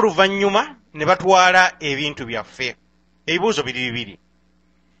n'oluvannyuma ne batwala ebintu byaffe. Ebibuuzo bibiri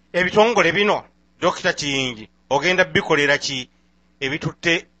ebitongole bino Dr. Kiyingi ogenda bikolera ki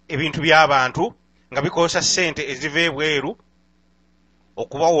ebitutte ebintu by'abantu nga bikosa ssente eziva ebweru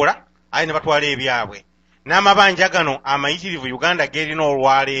okubawola aye ne batwala ebyabwe n'amabanja gano amayitirivu Uganda gerina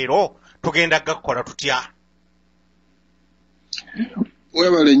olwaleero tugenda gakola tutya?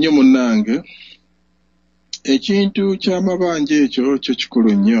 Webale nnyo munnange ekintu ky'amabanja ekyo kyo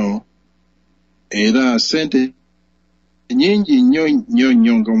kikulu nnyo era ssente nyingi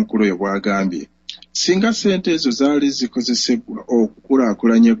nnyo nga omukulu oyo bw'agambye singa ssente ezo zaali zikozesebwa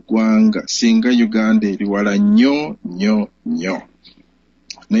okukulaakulanya eggwanga singa Uganda eri wala nnyo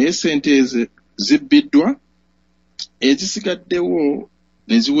naye ssente ezo zibbiddwa ezisigaddewo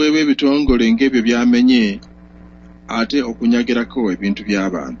ne ziweebwa ebitongole ng'ebyo byamenye ate okunyagirako ebintu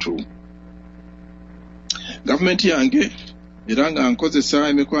by'abantu. Gavumenti yange era nga nkozesa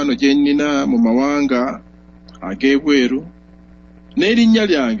emikwano gye nnina mu mawanga ag'ebweru n'erinnya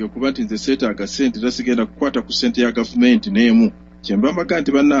lyange okuba nti nze seetaaga ssente era sigenda kukwata ku ssente ya gavumenti n'emu kyemba mbaga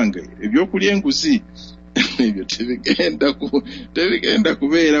nti bannange ebyokulya enguzi ebyo tebigenda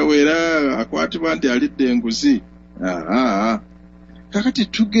kubeerawo era akwatibwa nti alidde enguzi. Kakati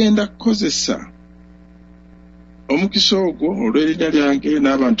tugenda kukozesa omukisa ogwo olw'erinnya lyange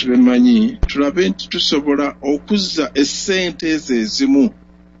n'abantu bemmanyi tulabe nti tusobola okuzza essente ezo ezimu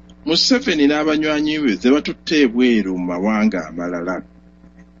Museveni n'abanywanyi be ze batutte ebweru mu mawanga amalala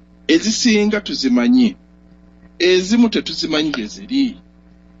ezisinga tuzimanyi ezimu tetuzimanyi gye ziri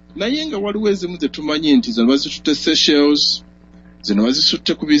naye nga waliwo ezimu ze tumanyi nti zino bazitutte Seychelles zino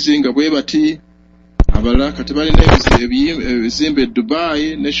bazisutte ku bizinga bwe bati abalala kati balina ebizimbe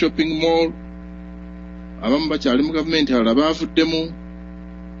Dubai ne shopping mall abamu bakyali mu gavumenti abalala baavuddemu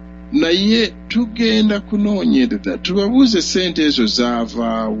naye tugenda kunoonyereza tubabuuze ssente ezo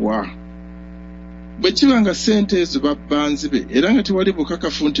zaavaawa bwe kiba nga ssente ezo babbanzibe era nga tewali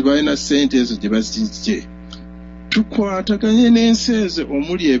bukakafu nti balina ssente ezo gye bazijje tukwataganye n'ensi ezo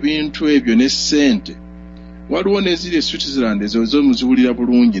omuli ebintu ebyo ne ssente waliwo n'eziri Switzerland ezo muziwulira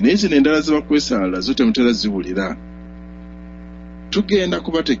bulungi naye zino endala zibakwesala zo temutera ziwulira. Tugenda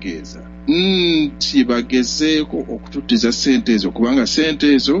kubategeeza nti bagezeeko okutuddiza ssente ezo kubanga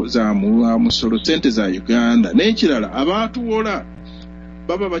ssente ezo za musolo, ssente za Uganda. N'ekirala abaatuwola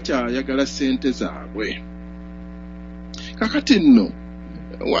baba bakyayagala ssente zaabwe. Kakati nno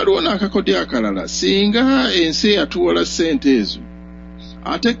waliwo n'akakodi akalala singa ensi eyatuwola ssente ezo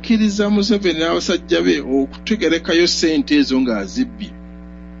ate akkiriza Museveni n'abasajja be okutegerekayo ssente ezo ng'azibbye,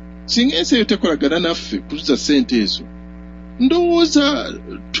 singa ensi eyo tekolagana naffe kutuza ssente ezo, ndowooza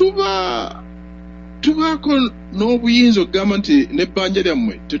tubaako n'obuyinza okugamba nti n'ebbanja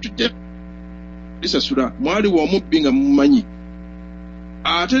lyammwe tetujja lisasula, mwaliwo omubbi nga mumumanyi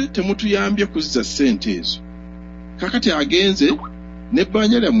ate temutuyambye kuzza ssente ezo. Kakati agenze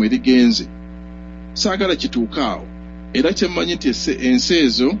n'ebbanja lyammwe ligenze, saagala kituukaawo. Era kyemmanyi nti ensi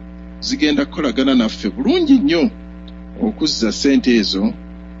ezo zigenda kukolagana naffe bulungi nnyo okuzza ssente ezo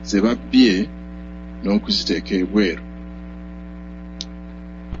ze babbye n'okuziteeka ebweru.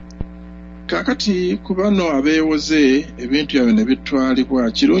 Kakati ku bano abeewoze ebintu byabwe ne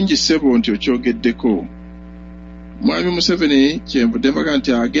bitwalibwa, kirungi ssebo nti okyogeddeko. Mwami Museveni kyenvudde mbaga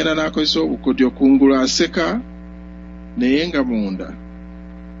nti agenda n'akozesa obukodyo kungulu, aseka naye nga munda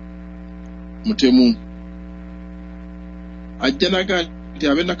mutemu. Ajja naga nti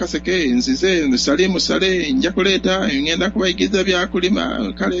abe nakaseke nzize nsale musale nja kuleeta ngenda kubayigiriza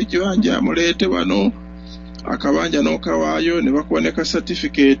byakulima, kale ekibanja muleete wano, akabanja n'okawaayo ne bakuwaneka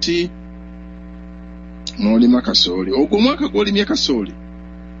certificate n'olima kasooli. Ogwo omwaka gw'olimye kasooli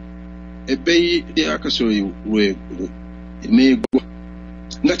ebbeeyi ya kasooli neegwa,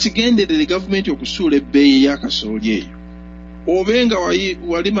 nga kigenderere gavumenti okusuula ebbeeyi ya kasooli eyo. Obenga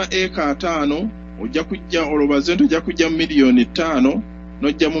walima eka 5 ojja kujja olobaze nti ojja kujja $5,000,000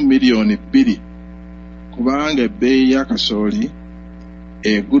 n'ojjamu $2,000,000 kubanga ebbeeyi ya kasooli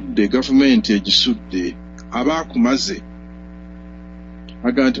egudde, gavumenti egisudde, abaakumaze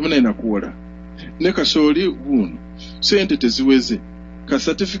aga nti munaina kuwola ne kasooli buno ssente teziweze, ka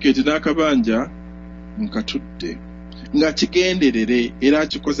certificate n'akabanja nkatudde, nga kigenderere era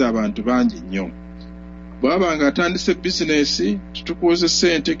akikoze abantu bangi nnyo. Bwaba nga atandise bizinesi tutukuwoze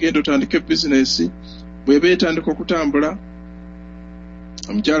ssente, genda otandike bizinesi, bw'eba etandika okutambula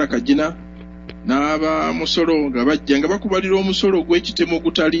omukyala Kagina n'aba musolo nga bajja nga bakubalira omusolo gw'ekitemo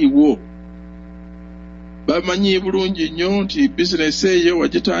ogutaliiwo. Bamanyi bulungi nnyo nti bizinesi eyo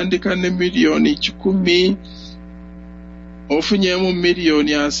wagitandika ne $1,010,000 ofunyemu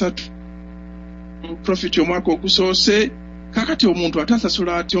 $3,000,000 profit omwaka ogusoose. Kakati omuntu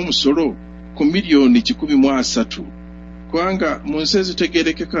atasasula atya omusolo ku $1,013,000 kubanga mu nsi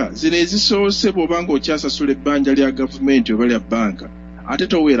ezitegerekeka zino ezisoose bw'obanga okyasasula ebbanja lya gavumenti oba lya banka ate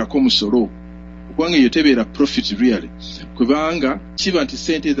toweerako omusolo kubanga eyo tebeera profit really, kubanga kiba nti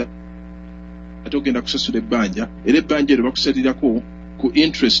ssente ate ogenda kusasula ebbanja era ebbanja eryo bakusalirako ku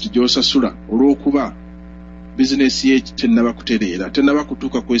interest gy'osasula olw'okuba bizinesi ye tennaba kutereera, tennaba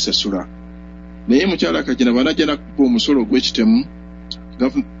kutuuka kwesasula. Naye mukyala Kagina bwanajja nakuba omusolo gw'ekitemu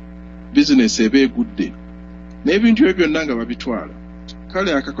bizinesi eba egudde n'ebintu ebyo byonna nga babitwala.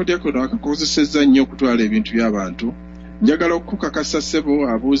 Kale akakodya kono akakozesezza nnyo okutwala ebintu by'abantu. Njagala okukakasa ssebo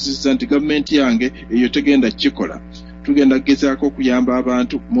abuuzizza nti gavumenti yange eyo tegenda kikola, tugenda kugezaako okuyamba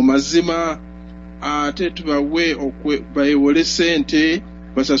abantu mu mazima ate tubawe bayewole ssente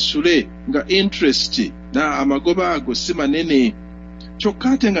basasule nga interest na amagoba ago si manene,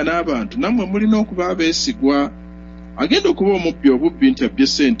 kyokka ate nga n'abantu nammwe mulina okuba abeesigwa. Agenda okuba omubbi obubbi nti abbye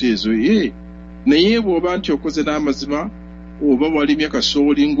ssente ezo ye, naye bw'oba nti okoze n'amazima oba walimye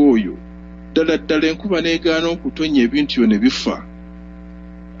kasooli ng'oyo ddala enkuba n'egaana okutonya ebintu byo ne bifa.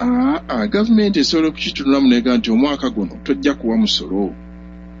 Gavumenti esobola okukitunulamu n'egaa nti omwaka guno tojja kuwa musolo,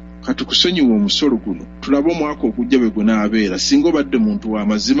 katukusonyiwa omusolo guno tulabe omwaka ogujja bwe gunaabeera. Singa obadde muntu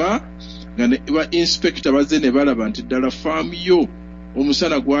w'amazima nga ne ba inspector bazze ne balaba nti ddala faamu yo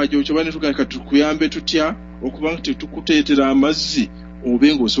omusana gwagyokyo bane tugaa katukuyambe tutya okuba nti tukuteetera amazzi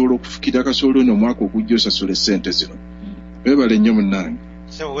obe ng'osobola okufukira kasooli ono omwaka ogujja osasula ssente zino. Weebale nnyo munnange.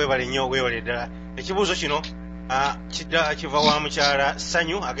 Sebo weebale nnyo, weebale ddala. Ekibuuzo kino kidda kiva wa mukyala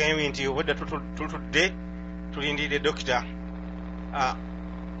Ssanyu agambye nti obudde tutudde tulindiridde dokita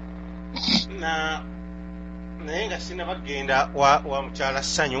naye nga sinabagenda wa mukyala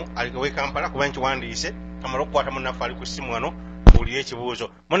Ssanyu aligawe Kampala kuba nkiwandiise kamala okukwata munnaffe ali ku ssimu wano buulire ekibuuzo.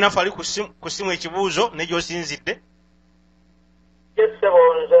 Munnaffe ali ku ssimu ekibuuzo ne gy'osinzidde. Sebo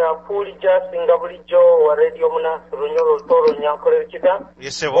nze Apuli Jasinga bulijjo wa Radio Munansi Lunyolo Toro Nyankolero Kida.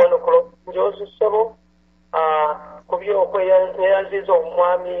 Sebo ono kulo njozi Sebo ku by'okweyanziza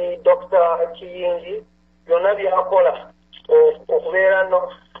omwami Dr. Kiyingi byonna byakola okubeera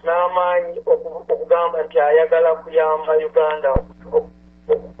n'amaanyi okugamba nti ayagala kuyamba Uganda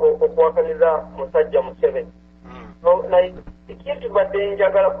okuwakaniza musajja Museveni. Naye ekintu badde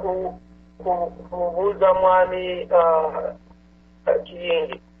njagala kubuuza mwami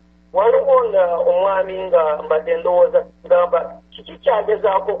Kiyingi, waliwo nga omwami nga mbadde ndowooza ngamba kiki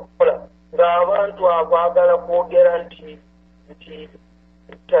kyagezaako okukola ng'abantu abaagala kwogera nti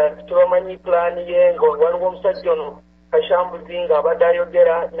tebamanyi pulaani ye, nga waliwo omusajja ono Kashambuzi nga abadde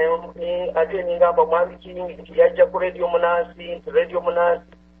ayogera ate ningamba mwami Kiyingi nti yajja ku Radio Munansi, nti Radio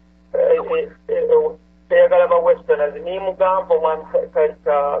Munansi teyagala ba westerners, nimugamba omwami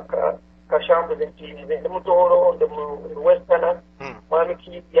Kashambuzi nti nze ndi mutoolo ndi westerners. Mwami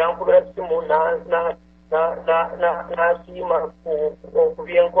Kiyingi yankubira simu n'asiima ku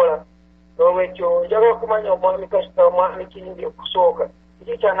byenkola. Olwekyo njagala kumanya omwami Kiyingi okusooka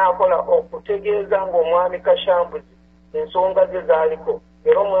kiki kyanaakola okutegeeza ng'omwami Kashambuzi ensonga ze zaaliko,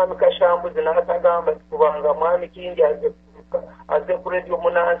 era omwami Kashambuzi n'atagamba kubanga mwami Kiyingi aze ku Radio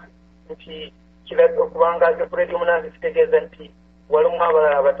Munansi nti kubanga aze ku Radio Munansi kitegeeza nti walimu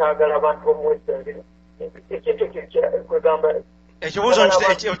abalala abataagala abantu b'omuwestern. Ekintu kwegamba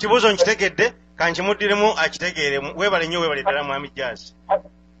ekibuuzo nkitegedde kankimuddiremu akitegeeremu. Weebale nnyo, weebale ddala mwami Jazz.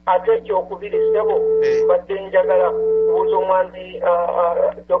 Ate ekyokubiri ssebo badde njagala kubuuza omwami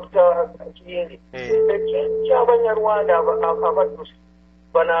Dr. Kiyingi ekintu ky'Abanyarwanda abaddusi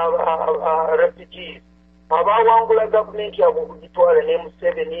bano refugees abawangula gavumenti yabwe okugitwala ne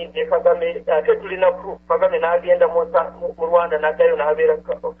Museveni ne Kagame, ate tulina proof Kagame n'agenda mu Rwanda n'addayo n'abeera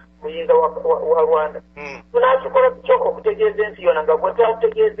muyinza wa Rwanda. Tunakikola tutyo okutegeeza ensi yonna nga bwe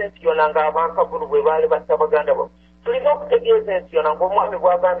twakutegeeza ensi yonna ng'Abakaburu bwe baali batta baganda bwe. Tulina okutegeeza ensi yonna ng'omwami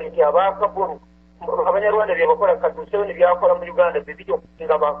bw'agambye nti Abakaburu Abanyarwanda bye bakola Museveni byakola mu Uganda bibiri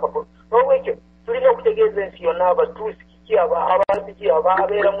okusinga Abakaburu. N'olwekyo tulina okutegeeza ensi yonna abatuusi abaziki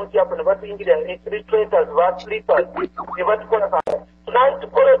ababeera mu kyapa ne batuyingira retreators baslippers ne batukola kale.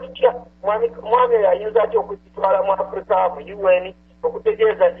 Tunatukola tutya mwami ayinza atya okuzitwala mu Africa mu UN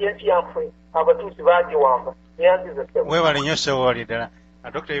okutegeeza nti ensi yaffe abatuusi bagiwamba. Neyanziza ssebo. Weebale nnyo ssebo, wali ddala.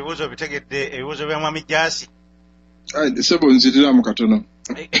 Dr. ebibuuzo bitegedde, ebibuuzo bya mwami Jasi. Ssebo nziriramu katono.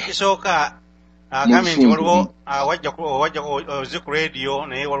 Ekisooka agambye nti waliwo wajja ozi ku radio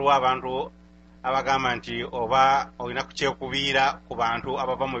naye waliwo abantu abagamba nti oba olina kukyekubiira ku bantu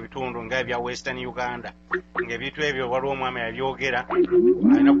abava mu bitundu ng'ebya Western Uganda, ng'ebintu ebyo waliwo omwami yabyogera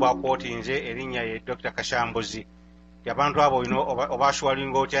alina kwakwotinze erinnya ye Dr. Kashambuzi. Abantu abo olina oba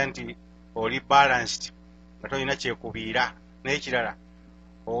ashwalinga otya nti oli balanced nga tolina kyekubiira. N'ekirala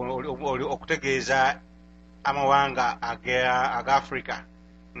okutegeeza amawanga aga Africa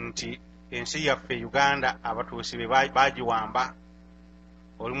nti ensi yaffe Uganda abatuusi be bagiwamba.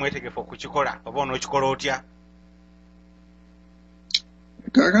 Oli mwetegefu okukikola oba onookikola otya?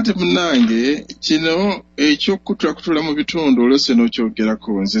 Kaakati munnange kino ekyokutula mu bitundu olwose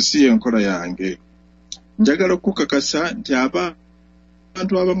n'okyogerako nze si enkola yange. Njagala okukakasa nti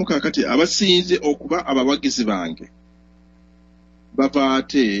abantu abamu kaakati abasinze okuba abawagizi bange bava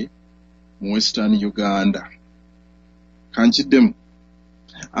ate mu Western Uganda. Kankiddemu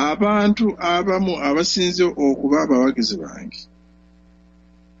abantu abamu abasinze okuba abawagizi bange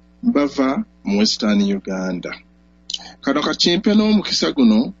bava mu Western Uganda. Kano kakimpe n'omukisa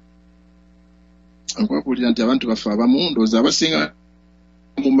guno nkwapulira nti abantu bafe abamu ndowooza abasinga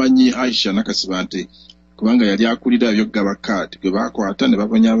mumanyi Aisha Nakasiba nti kubanga yali akulira ebyokugaba kaati gwe baakwata ne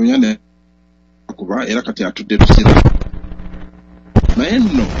babonyabonya ne kuba era kati atudde tukira. Naye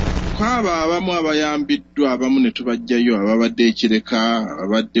nno kwaba abamu abayambiddwa abamu ne tubajjayo ababadde ekireka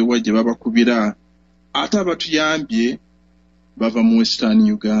ababaddewo gye babakubira ate abatuyambye bava mu Western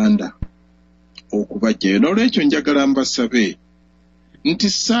Uganda okubajjayo. N'olwekyo njagala mbasabe nti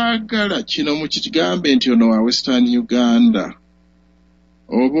saagala kino mukigambe nti ono wa Western Uganda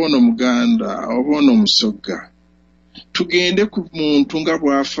oba ono Muganda oba ono Musogga. Tugende ku muntu nga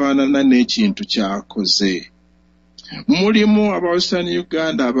bw'afaanana n'ekintu ky'akoze. Mulimu aba Western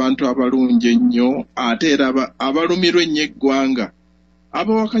Uganda abantu abalungi ennyo ate era abalumirwa ennyo eggwanga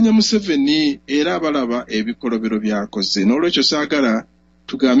abawakanya Museveni era abalaba ebikolobero byakoze. N'olwekyo saagala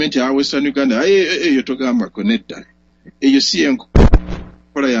tugambe nti Western Uganda eyo togambako nedda. Eyo si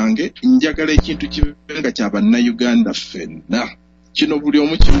enkola yange. Njagala ekintu kibe nga kya bannayuganda ffenna. Kino buli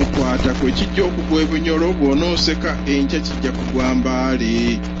omu kimukwatako. Ekijja okugwa ebunyolo bw'onooseka enkya kijja kugwa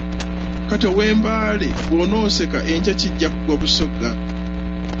Mbaale. Kati ow'Embaale bw'onooseka enkya kijja kugwa Busogga.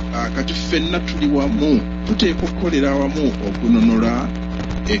 Kati ffenna tuli wamu, tuteekwa okukolera wamu okunonola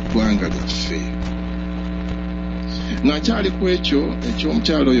eggwanga lyaffe. Nga nkyali ku ekyo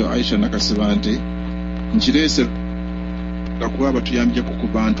eky'omukyalo oyo Aisha Nakasiba nti nkireese kuba batuyambye ku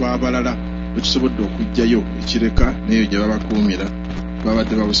bantu abalala betusobodde okujjayo ekireka neyo gye babakuumira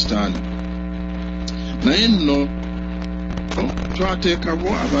babadde babusitaani. Naye nno twateekawo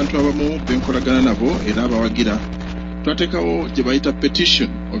abantu abamu benkolagana nabo era abawagira, twateekawo gye bayita petition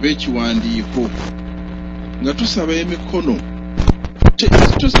oba ekiwandiiko nga tusaba emikono.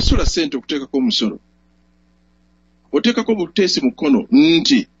 Tosasula ssente okuteekako omusolo, oteekako buteesi mukono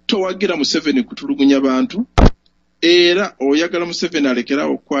nti towagira Museveni kutulugunya bantu, era oyagala Museveni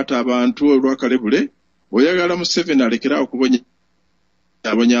alekerawo okukwata abantu olwakalebule, oyagala Museveni alekerawo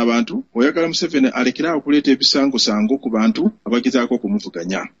okubonya abantu, oyagala Museveni alekerawo okuleeta ebisangosango ku bantu abagezaako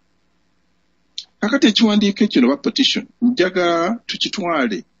okumuvuganya. Kakati ekiwandiiko kino ba petition njagala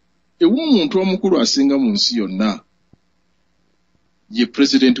tukitwale ew'omuntu omukulu asinga mu nsi yonna, ye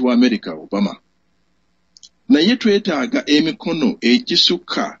President wa America Obama. Naye twetaaga emikono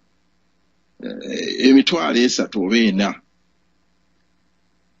egisukka emitwalo 3 oba 4,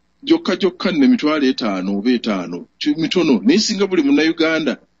 gyokka n'emitwalo 5 oba 5 mitono nesinga buli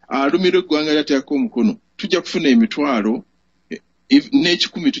munnayuganda alumira eggwanga lyateekako omukono. Tujja kufuna emitwalo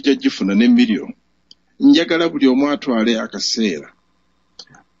n'ekikumi, tujja gifuna ne miliyoni. Njagala buli omu atwale akaseera.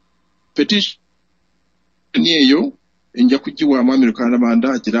 Petition eyo nja kugiwaamu American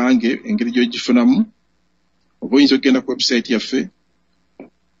Manda agirange engeri gy'ogifunamu. Oba oyinza okugenda ku website yaffe,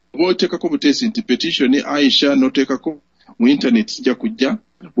 oba oteekako buteesi nti petition Aisha n'oteekako mu internet kijja kujja.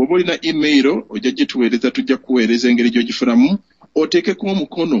 Bw'oba olina email ojja gituweereza, tujja kuweereza engeri gy'ogifunamu. Oteekeko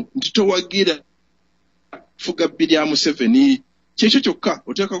omukono nti towagira fuga bbiri ya Museveni, kyekyo kyokka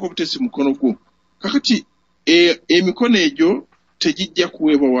oteekako buteesi mukono gwo. Kakati emikono egyo tegijja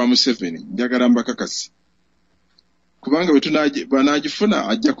kuweebwa wa Museveni, njagala mbakakasi, kubanga banaagifuna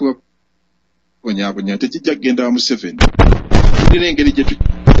ajja kuba bonyabonya, tegijja kugenda wa Museveni. Tulina engeri gye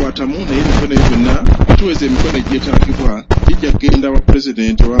tukwatamu, naye emikono egyo byonna tuweza emikono egyetaagibwa gijja kugenda wa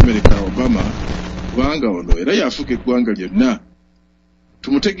President wa America Obama, kubanga ono era yafuga eggwanga lyonna.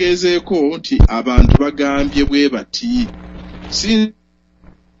 Tumutegeezeeko nti abantu bagambye bwe bati,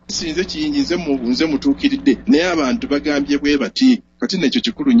 sinze Kiyingi nze mutuukiridde, naye abantu bagambye bwe bati. Kati nekyo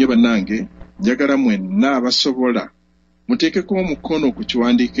kikulu nnyo bannange, njagala mwenna abasobola muteekeko omukono ku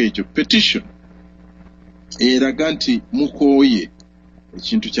kiwandiiko ekyo petition eraga nti mukooye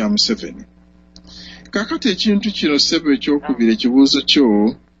ekintu kya Museveni. Kakati ekintu kino ssebo ekyokubiri, ekibuuzo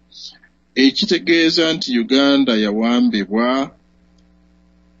kyo ekitegeeza nti Uganda yawambibwa,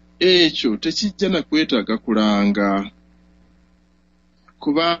 ekyo tekijja na kwetaaga kulanga,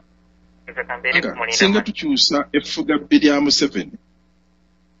 kubanga singa tukyusa effuga bbiri ya Museveni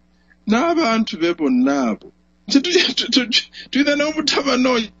n'abantu be bonna abo tuyina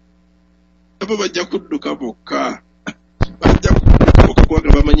n'obutabanoonya, abo bajja kudduka bokka, bajja kudduka bokka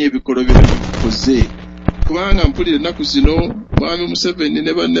kubanga bamanyi ebikolo bye bikoze. Kubanga mpulira ennaku zino mwami Museveni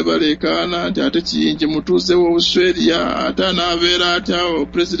ne banne baleekaana nti ate Kiyingi mutuuze wa Australia, ate anaabeera atya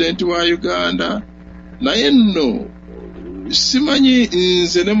President wa Uganda. Naye nno simanyi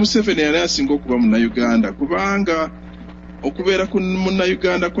nze ne Museveni yali asinga okuba munnayuganda, kubanga okubeera ku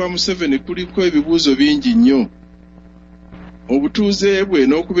munnayuganda kwa Museveni kuliko ebibuuzo bingi nnyo. Obutuuze bwe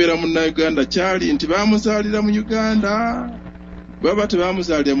n'okubeera munnayuganda kyali nti baamuzaalira mu Uganda, baba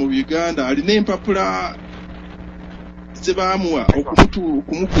tebaamuzaalira mu Uganda, alina empapula ze baamuwa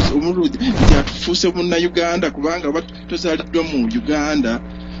okumukuza omulundi nti atufuuse munnayuganda, kubanga oba tozaaliddwa mu Uganda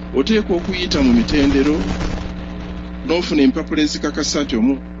oteekwa okuyita mu mitendero n'ofuna empapula ezikakasa nti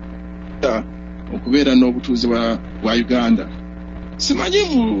okubeera n'obutuuze bwa Uganda. Simanyi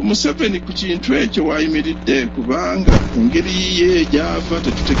Museveni ku kintu ekyo wayimiridde, kubanga engeri ye gy'ava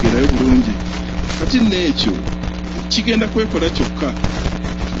tetutegeerayo bulungi. Kati n'ekyo kigenda kwekola kyokka,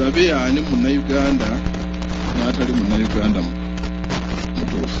 tulabe ani munnayuganda n'atali munnayuganda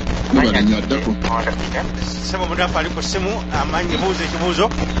mutuufu. Mubalanya addako sebo mudafu ali ku ssimu amanyi buuza ekibuuzo.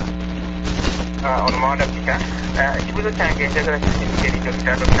 Ono Mawanda Peter, ekibuuzo kyange njagala kisinga eri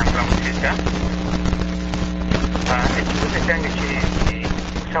Dr. Musisa. Ekibuuzo kyange kiri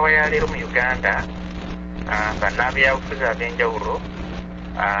essawa ya leero mu Uganda, bannabyabufuzi ab'enjawulo,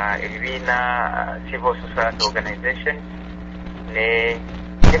 ebibiina civil society organizations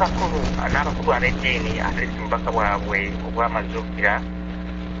n'abakulu ab'eddiini, at least mubaka bwabwe obw'amazuukira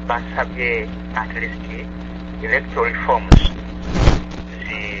basabye at least electoral reforms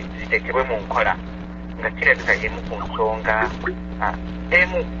zitekebwe mu nkola, nga kirabika emu ku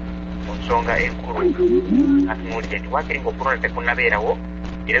nsonga enkulu. Atunuulidde nti wakiringa okulonda tekunnabeerawo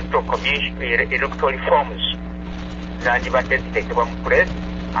electoral reforms zandibadde zitekebwa mu press,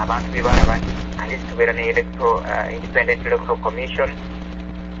 abantu be balaba nti ate tubeera ne independent electoral commission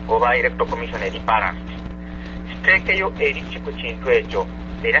oba electoral commission eri balanced. tuteekeyo eriki ku kintu ekyo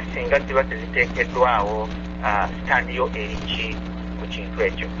era singa ziba teziteekeddwawo sitandiyo eriki ku kintu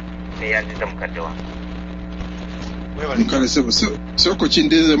ekyo neyanziza mukadde wange mukale soko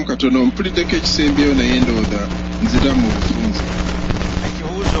kindeezemu katono mpuliddeko ekisembyeyo naye ndowooza nzira mu bufunze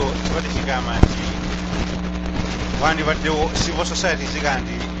ekibuuzo kibadde kigamba nti wandibaddewo civil society ziga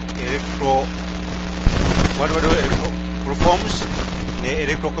nti wandibaddewo electoral reforms ne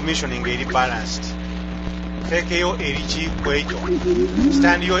electoral commissioning eri balanced teekeyo eriki kwekyo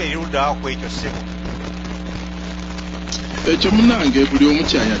sitandiyo eriruddawo kwekyo ssebo ekyo munange buli omu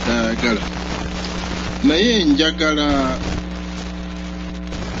kyayagala naye njagala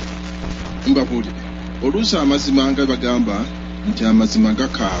mbabuulire oluusi amazima nga bagamba nti amazima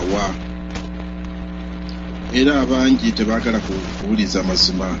gakaawa era abangi tebaagala kuwuliza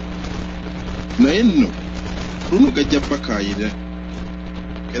amazima naye nno luno gajja bakaayira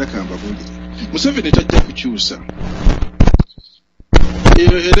era kambabuulire Museveni tajja kukyusa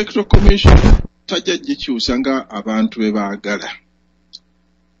electoral commission tajja gikyusa nga abantu be baagala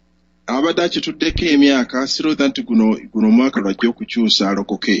abadde akituddeko emyaka sirowooza nti guno omwaka lwajja okukyusa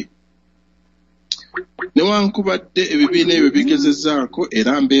alokoke newankubadde ebibiina ebyo bigezezzaako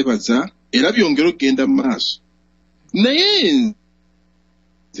era mbeebaza era byongera okugenda mu maaso naye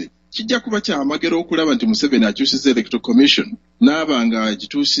kijja kuba kyamagero okulaba nti Museveni akyusizza electoral commission n'aba nga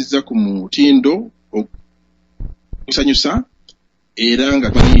agituusizza ku mutindo okusanyusa era nga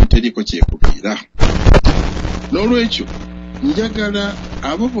manyi teriiko kyekubiira n'olwekyo njagala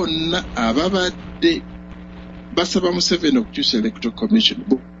abo bonna ababadde basaba Museveni okukyusa electoral commission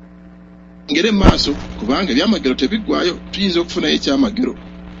ngere maaso kubanga ebyamagero tebiggwayo tuyinza okufunayo ekyamagero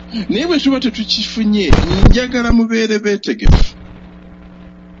naye bwe tuba tetukifunye njagala mubeere beetegefu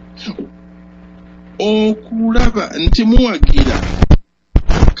okulaba nti muwagira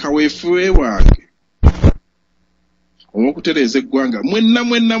kaweefuwe wange owokutereeza eggwanga mwenna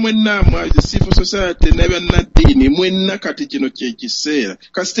civil society n'abannaddiini mwenna kati kino kyekiseera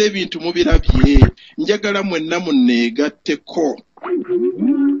kasita ebintu mubirabye njagala mwenna munneegatteko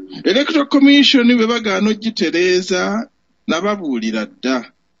electoral commission bwe bagaana ogitereeza nababuulira dda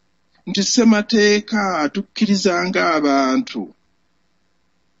nti ssemateeka tukkirizanga abantu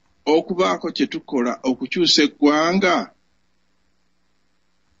okubaako kye tukola okukyusa eggwanga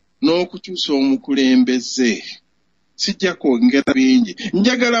n'okukyusa omukulembeze sijja kwongera bingi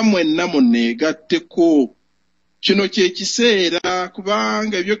njagala mwenna munneegatteko kino kyekiseera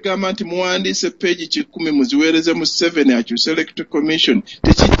kubanga ebyo gamba nti muwandiise peegi 10 muziweereze mu 7 akyusa electoral commission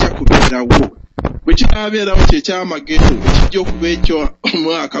tekijja kubeerawo bwe kinaabeerawo kyekyamagero kijja okuba ekyo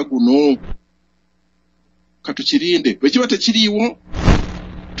omwaka guno katukirinde bwe kiba tekiriiwo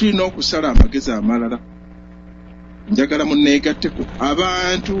tulina okusala amagezi amalala njagala munneegatteko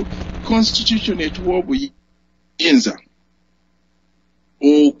abantu constitution etuwa obuyinza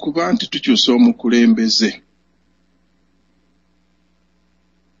okuba nti tukyusa omukulembeze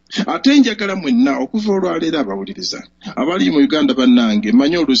ate njagala mwenna okuva olwaleero abawuliriza abali mu Uganda bannange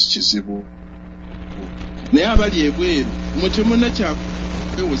manye oluusi kizibu naye abali ebweru mutemuna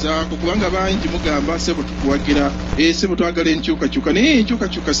kyakwewozaako kubanga bangi mugamba sebo tukuwagira sebo twagala enkyukakyuka naye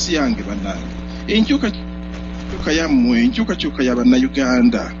enkyukakyuka si yange bannange enkyukakyuka yammwe enkyukakyuka ya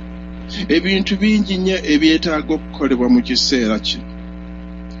bannayuganda ebintu bingi nnyo ebyetaaga okukolebwa mu kiseera kino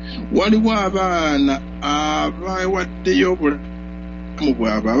waliwo abaana abawaddeyo obulamu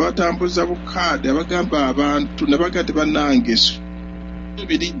bwabwe abatambuza bukaade abagamba abantu ne baga tebannange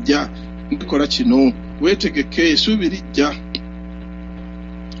essuubi lijja nkola kino weetegeke essuubi lijja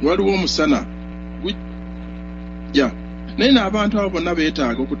waliwo omusana gujja naye n'abantu abo bonna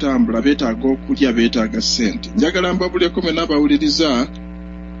beetaaga okutambula beetaaga okulya beetaaga ssente njagala mbabuleko mwe n'abawuliriza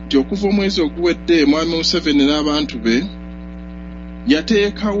nti okuva omwezi oguwedde mwami Museveni n'abantu be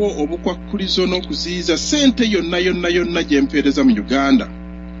yateekawo obukwakkulizo n'okuziyiza ssente yonna gy'empeereza mu Uganda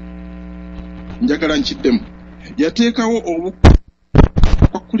njagala nkiddemu yateekawo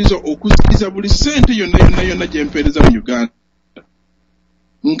obukwakkulizo okuziyiza buli ssente yonna gy'empeereza mu Uganda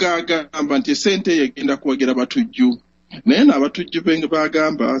ng'agamba nti essente yegenda kuwagira batujju naye n'abatujju be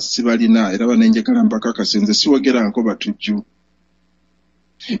bagamba sibalina era banenjagala mbakakase nze siwageranko batujju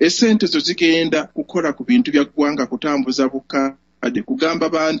essente zo zigenda kukola ku bintu bya ggwanga kutambuza bukaade kugamba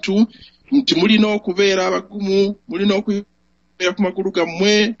bantu nti mulina okubeera abagumu mulina okubeera ku magulu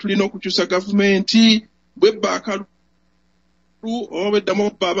gammwe tulina okukyusa gavumenti bwebba akalu oba eddamu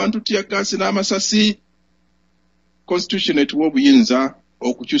okubba abantu tiyagasi n'amasasi constitution etuwa obuyinza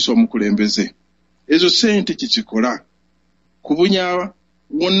okukyusa omukulembeze ezo ssente kikikola kubunya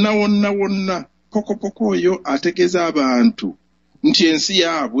wonna pokopoko oyo ategeeza abantu nti ensi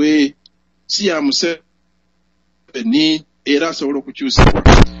yaabwe si ya Museveni ni era asobola okukyusibwa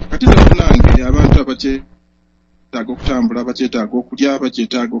kati nange abantu abakyetaaga okutambula abakyetaaga okulya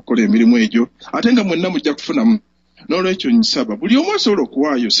abakyetaaga okukola emirimu egyo ate nga mwenna mujja kufunamu n'olwekyo nsaba buli omu asobola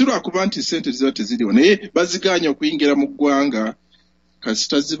okuwaayo si lwakuba nti ssente ziba teziriwo naye baziganya okuyingira mu ggwanga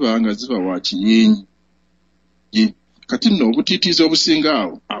kasita ziba nga ziba wa Kiyingi kati nno obutiitiizi obusinga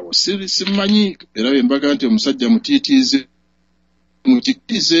awo simanyi era bembaga nti omusajja mutiitiizi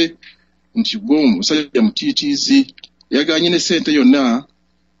mutiitiize nti gwe omusajja mutiitiizi yaganye ne ssente yonna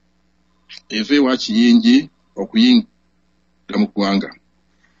eva ewa Kiyingi okuyingira mu ggwanga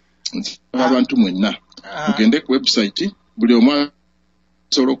abantu mwenna mugende ku website buli omu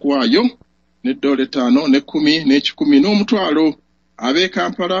asobola okuwaayo $5 ne 10 n'ekikumi n'omutwalo ab'e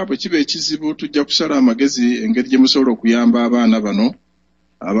Kampala bwe kiba ekizibu tujja kusala amagezi engeri gye musobola okuyamba abaana bano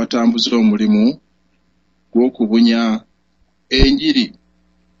abatambuza omulimu gw'okubunya enjiri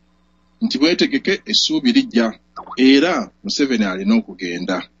nti bwetegeke essuubi lijja era Museveni alina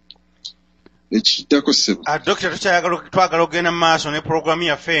okugenda ekiddako ssebo. Dokita twagala okugenda mu maaso ne programu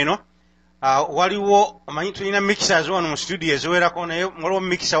yaffe eno. Waliwo amanyi tulina mixers wano mu studio eziwerako naye waliwo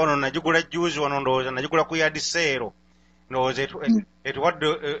mixer wano nagigula juzi wano ndowooza nagigula ku yard sale ndowooza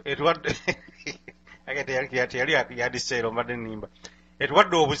etuwadde teyali yard sale mbadde nnimba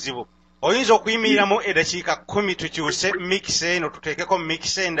etuwadde obuzibu oyinza okuyimiriramu eddakiika 10 tukyuse mix eno tuteekeko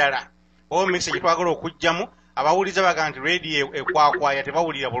mix endala oba mix gye twagala okugyamu abawuliza baga nti radio ekwakwaya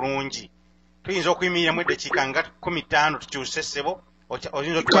tebawulira bulungi tuyinza okuyimiriramu eddakiika nga 15 tukyuse ssebo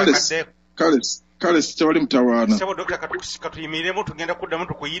oyinza okutwakadde kale sikyawali mutawaana sebo dokita katuyimiremu tugenda kuddamu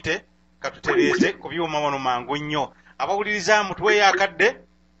tukuyite katutereeze ku byuma wano mangu nnyo abawuliriza mutuweeyo akadde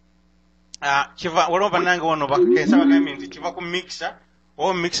kiva waliwo bannange wano bakensa bagambye nti kiva ku mixer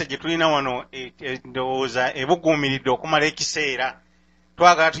oba mixer gye tulina wano ndowooza ebuguumiridde okumala ekiseera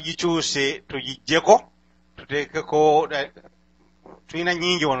twagala tugikyuse tugiggyeko tuteekeko tulina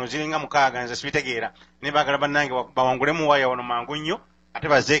nnyingi wano ziringa 6 nze sibitegeera naye baagala bannange bawangulemu waya wano mangu nnyo ate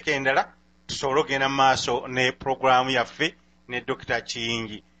bazeeko endala tusobole okugenda mu maaso ne programu yaffe ne Dokita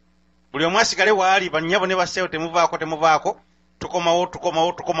Kiyingi buli omu asigale waali bannyabo ne baseewo temuvaako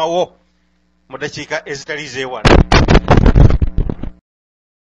tukomawo mu ddakiika ezitali zeewala.